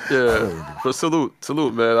 quick. Yeah. But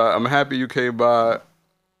salute, man. I'm happy you came by.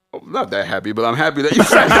 Oh, not that happy, but I'm happy that you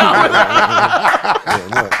sat down.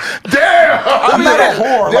 Damn. I'm not a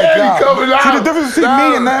whore like Damn, he coming y'all. See the out. difference between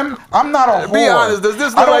me and them? I'm not a whore. Be honest, does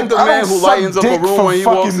this I look don't- like the I man don't who suck lightens up a dick room for when he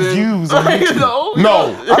walks fucking in? views on You YouTube. know?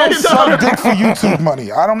 No. I don't suck dick for YouTube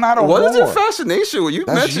money. I'm not a What whore. is your fascination with? You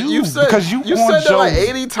That's mentioned you, you said because you said on that like Joe's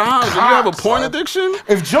 80 times. Do you have a cock, porn son. addiction?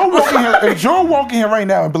 If Joe walk in here right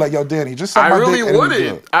now and be like, "Yo, Danny, just suck I my really dick," and it'll be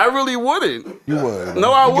wouldn't. good. I really wouldn't. You would.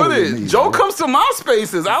 No, I You get it with wouldn't. me, Joe bro. comes to my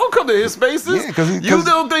spaces. I don't come to his spaces. Yeah, 'cause he- you 'cause-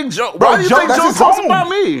 don't think Joe? Bro, Why do you think that's Joe his talks home. about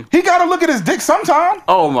me? He gotta look at his dick sometime.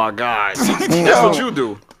 Oh my God, that's what you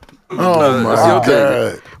do. Oh my That's your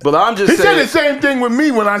God. thing. But I'm just He said the saying. same thing with me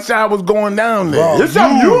when I said I was going down there. Bro, It's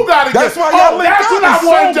something you gotta that's get. why y'all linked that's up. what I It's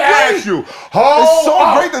wanted so to ask great. you. It's so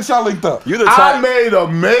Oh, great that y'all linked up. You the I type. made a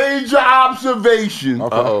major observation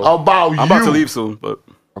Uh-oh. about you. I'm about to leave soon, but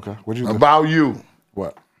Okay, what'd you do? About you.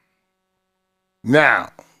 What? Now,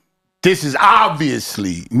 this is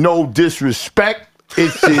obviously no disrespect.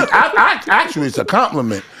 Actually, it's a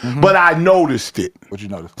compliment, but I noticed it. What'd you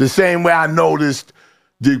notice? The same way I noticed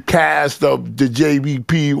the cast of the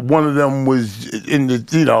JVP, one of them was in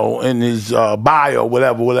the, in his bio,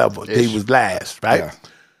 whatever. They was last, right? Yeah.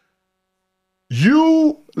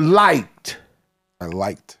 You liked I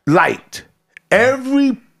liked.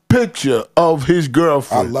 every picture of his I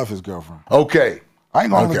girlfriend. love his girlfriend. Okay. I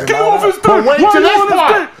ain't gonna Okay. deny that. But wait till this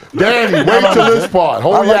part. Danny, wait till this part. I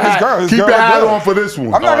Hold like your his hat. girl. His Keep girl your look hat good. on for this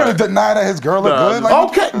one. I'm not gonna deny that his girl look good. Like,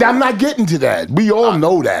 Okay, I'm not getting to that. We all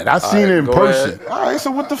know that. I seen it in go person. ahead. all right, so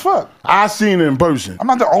what the fuck? I seen it in person. I'm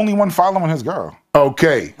not the only one following his girl.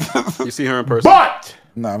 Okay. you see her in person. But,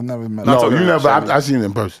 No, I've never met no, her. talking you about never, Shammy. I seen it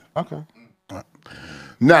in person. Okay.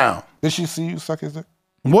 Now, Did she see you suck his dick?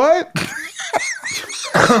 what?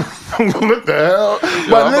 What the hell? But I'm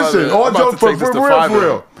about listen, to- all I'm about jokes to for take this to real, Fiverr. for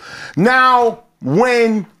real. Now,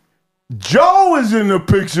 when Joe is in the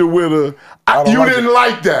picture with her. You like didn't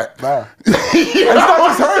like that. Nah. It's not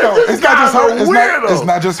just her though. It's not just her. It's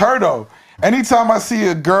not just her though. Anytime I see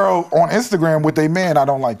a girl on Instagram with a man, I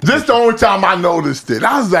don't like this. This the only time I noticed it.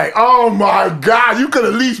 I was like, oh my God, you could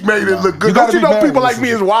at least made it look good. Don't you know people like me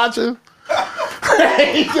is watching?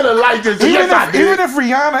 He could have liked this. Even if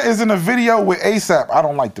Rihanna is in a video with ASAP, I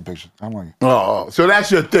don't like the picture. I don't like it. Oh, so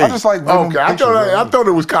that's your thing. I just like okay. I thought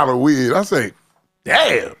it was kind of weird. I say,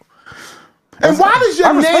 damn. And why does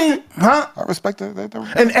your name? Huh? I respect it.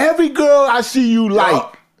 And every girl I see you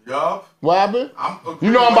like. Yup. What happened?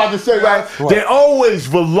 You know I'm about to say, right? What? They're always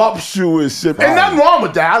voluptuous. And nothing wrong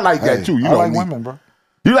with that. I like that too. You know I like me. women, bro.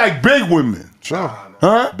 You like big women. Sure.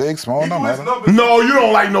 Huh? Big, small, no matter. No, you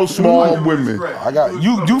don't like no small women. I got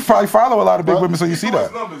you. Do probably follow a lot of big women, so you see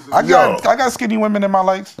that. I got skinny women in my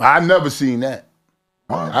likes. I never seen that.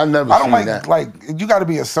 I never. I don't seen that. like you. Got to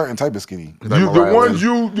be a certain type of skinny. The ones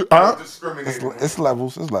you, huh? It's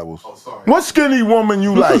levels. It's levels. Oh, sorry. What skinny woman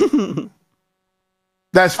you like?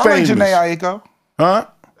 That's famous. I like Janae Aiko. Huh?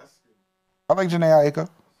 I like Janae Aiko.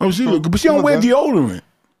 Oh, she look, but she don't wear deodorant.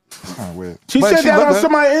 It's kind of weird. She But said that look on good.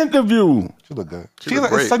 somebody's interview. She look good. She She's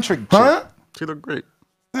look an great. eccentric chick. Huh? She look great.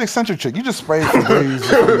 She's an eccentric chick. You just spray for breeze.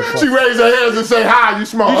 She raised her hands and say, "Hi, you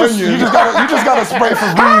smell onion." You just gotta spray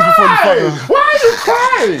for breeze before you fuck her. Why are you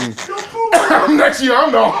crying? Next year,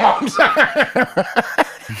 I'm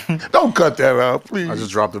Don't cut that out, please. I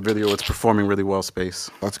just dropped a video. It's performing really well, Space.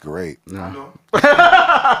 That's great. Yeah.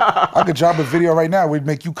 I could drop a video right now. We'd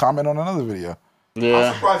make you comment on another video.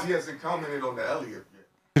 I'm surprised he hasn't commented on the Elliot yet.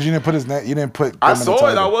 Because you didn't put his name. You didn't put. I them in the saw it.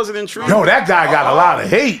 title. I wasn't intrigued. No, that guy got a lot of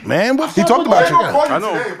hate, man. What's He up talked with about that you. They're gonna call I you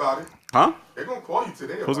know. today about it. Huh? They're gonna call you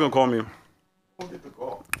today. Who's gonna call me? Get the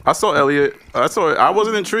call. I saw Elliot. I saw it. I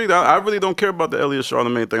wasn't intrigued. I really don't care about the Elliot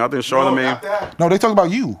Charlamagne thing. I think No, Charlamagne. not that. No, they talked about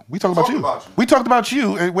you. We talked about Talked you. about you. We talked about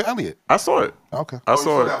you with Elliot. I saw it. Okay. I you saw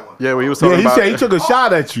saw it. that one. Yeah, when he was Yeah, talking he about. said he took a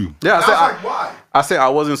shot at you. Yeah, I was like, why? I said I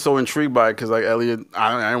wasn't so intrigued by it because like Elliot,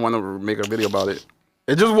 I didn't want to make a video about it.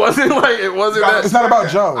 It just wasn't like it wasn't that. It's not about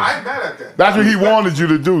Joe. I ain't mad at that. That's what he wanted you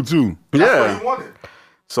to do too. That's Yeah. what he wanted.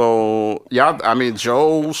 So yeah, I mean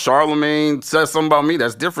Joe Charlamagne said something about me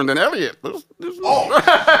that's different than Elliot. That's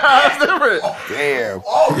different. Damn.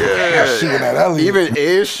 Oh, Yeah. Shooting at Elliot. Even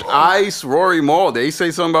Ish, Ice, Rory Maul, they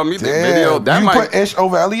say something about me. The Damn. video that you might. put Ish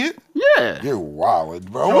over Elliot? Yeah. You're wild,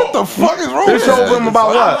 bro. What the fuck is wrong It's with over him you?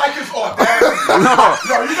 about I what? like his audacity.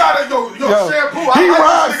 Yo, you gotta shampoo. He I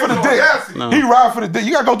ride like for the this dick. nigga's audacity. He ride for the dick.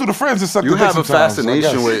 You gotta go through the friends and suck You the dick have a sometimes,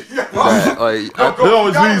 fascination I with Yeah. that. Like It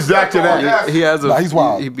always leads back to that. he has a. Nah, he's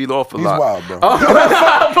wild. He beat off a He's lot. wild, bro.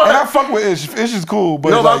 And I fuck with Ish. Ish is cool, but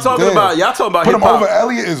No, but like, I'm talking damn. about y'all talking about Put him hip hop. over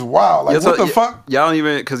Elliot is wild. Like, what the fuck? Y'all don't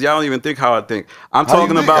even because y'all don't even think how I think. I'm How you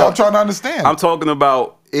talking think? about. I'm trying to understand. I'm talking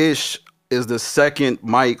about Ish is the second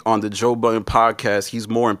mic on the Joe Budden podcast. He's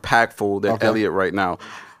more impactful than Elliot right now.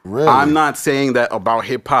 Really? I'm not saying that about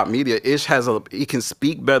hip hop media. Ish he can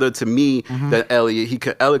speak better to me than Elliot. He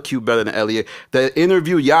can elocute better than Elliot. The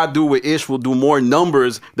interview y'all do with Ish will do more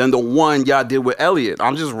numbers than the one y'all did with Elliot.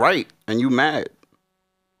 I'm just right, and you mad.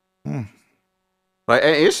 Like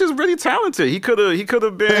and Ish is really talented. He could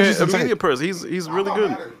have been a media person. He's really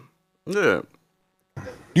good. Yeah.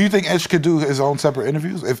 Do you think Ish could do his own separate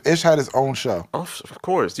interviews? If Ish had his own show? Oh, of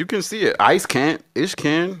course. You can see it. Ice can't. Ish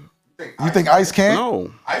can. You think Ice can?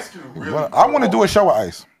 No. Ice can really. Well, I want to do a show with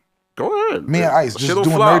Ice. Go ahead. Me and Ice just Shit'll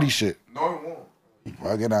doing flop. nerdy shit. No, it won't.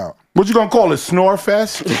 Bugging out. What you gonna call it? Snore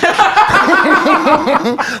fest?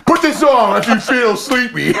 Put this on if you feel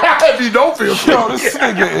sleepy. If you don't feel Yo, sleepy. this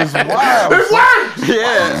nigga is wild. It works.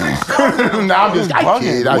 Yeah. Nah, I'm just I bugging.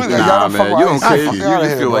 kid. Y'all Nah, don't fuck man. with You don't Ice. care. Fuck You outta just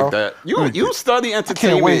here, feel bro. like that. You study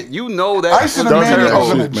entertainment. wait. You know that. Ice in the Don't media tell is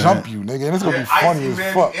me gonna shit, man. jump you, nigga. And it's gonna be funny Ice, as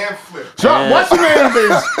Manny, fuck. and Flip. So what's the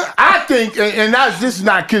name is? I think, and that's this is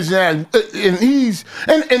not kissing ass, and he's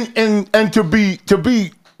and to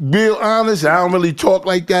be real honest, I don't really talk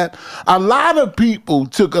like that. A lot of people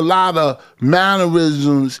took a lot of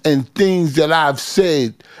mannerisms and things that I've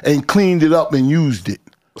said and cleaned it up and used it.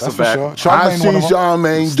 That's a for fact. sure. I seen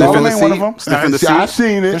Charlamagne do Charlamagne it. one of them. Sniff in the I seat.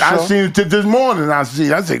 seen it. For I sure. seen it this morning. I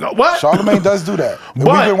said, what? Charlamagne does do that. And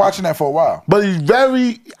But- we've been watching that for a while. But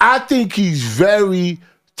I think he's very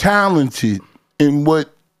talented in what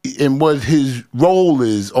his role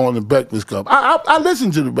is on the Breakfast Club. I listen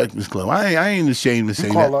to the Breakfast Club. I ain't ashamed to say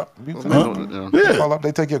You call that. up. You Yeah. call up.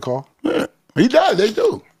 They take your call. Yeah. He does. They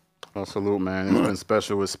do. Oh, salute, man. It's been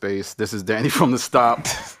special with Space. This is Danny from the Stop.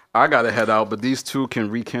 I gotta head out, but these two can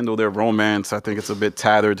rekindle their romance. I think it's a bit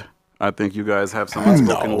tattered. I think you guys have some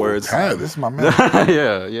unspoken words. Hey, this is my man.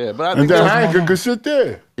 yeah. But I And think then that's- Hynaken could sit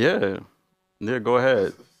there. yeah. Go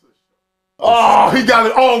ahead. Oh, he got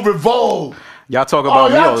it all revolved. Y'all talk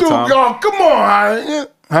about me all the time. Come on, huh?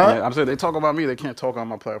 Yeah, I'm saying they talk about me. They can't talk on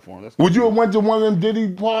my platform. That's Would you have went to one of them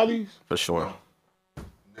Diddy parties? for sure.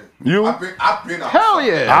 You? I've been outside. Hell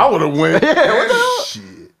yeah. I would have went.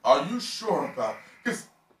 Shit. Are you sure about? Because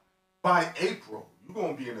by April, you're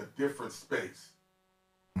gonna be in a different space.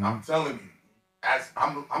 I'm telling you, as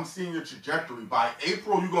I'm seeing your trajectory. By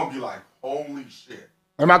April, you're gonna be like, holy shit.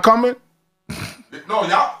 Am I coming? No,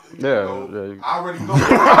 y'all. Yeah. I already know.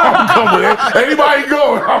 I'm coming. Anybody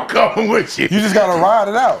going? I'm coming with you. You just gotta ride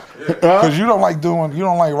it out. Because you don't like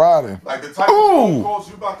riding. Like the type of phone calls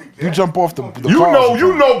you about to get. You jump off the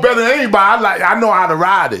You know better than anybody. I know how to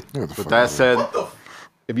ride it. But that said,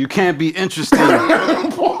 if you can't be interesting,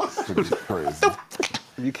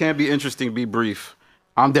 if you can't be interesting, be brief.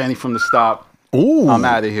 I'm Danny from the Stop. Ooh. I'm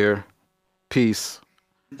out of here. Peace.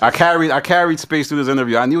 I carried Space through this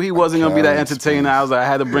interview. I knew he wasn't gonna be that entertainer. I was like, I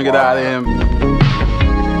had to bring it out of him.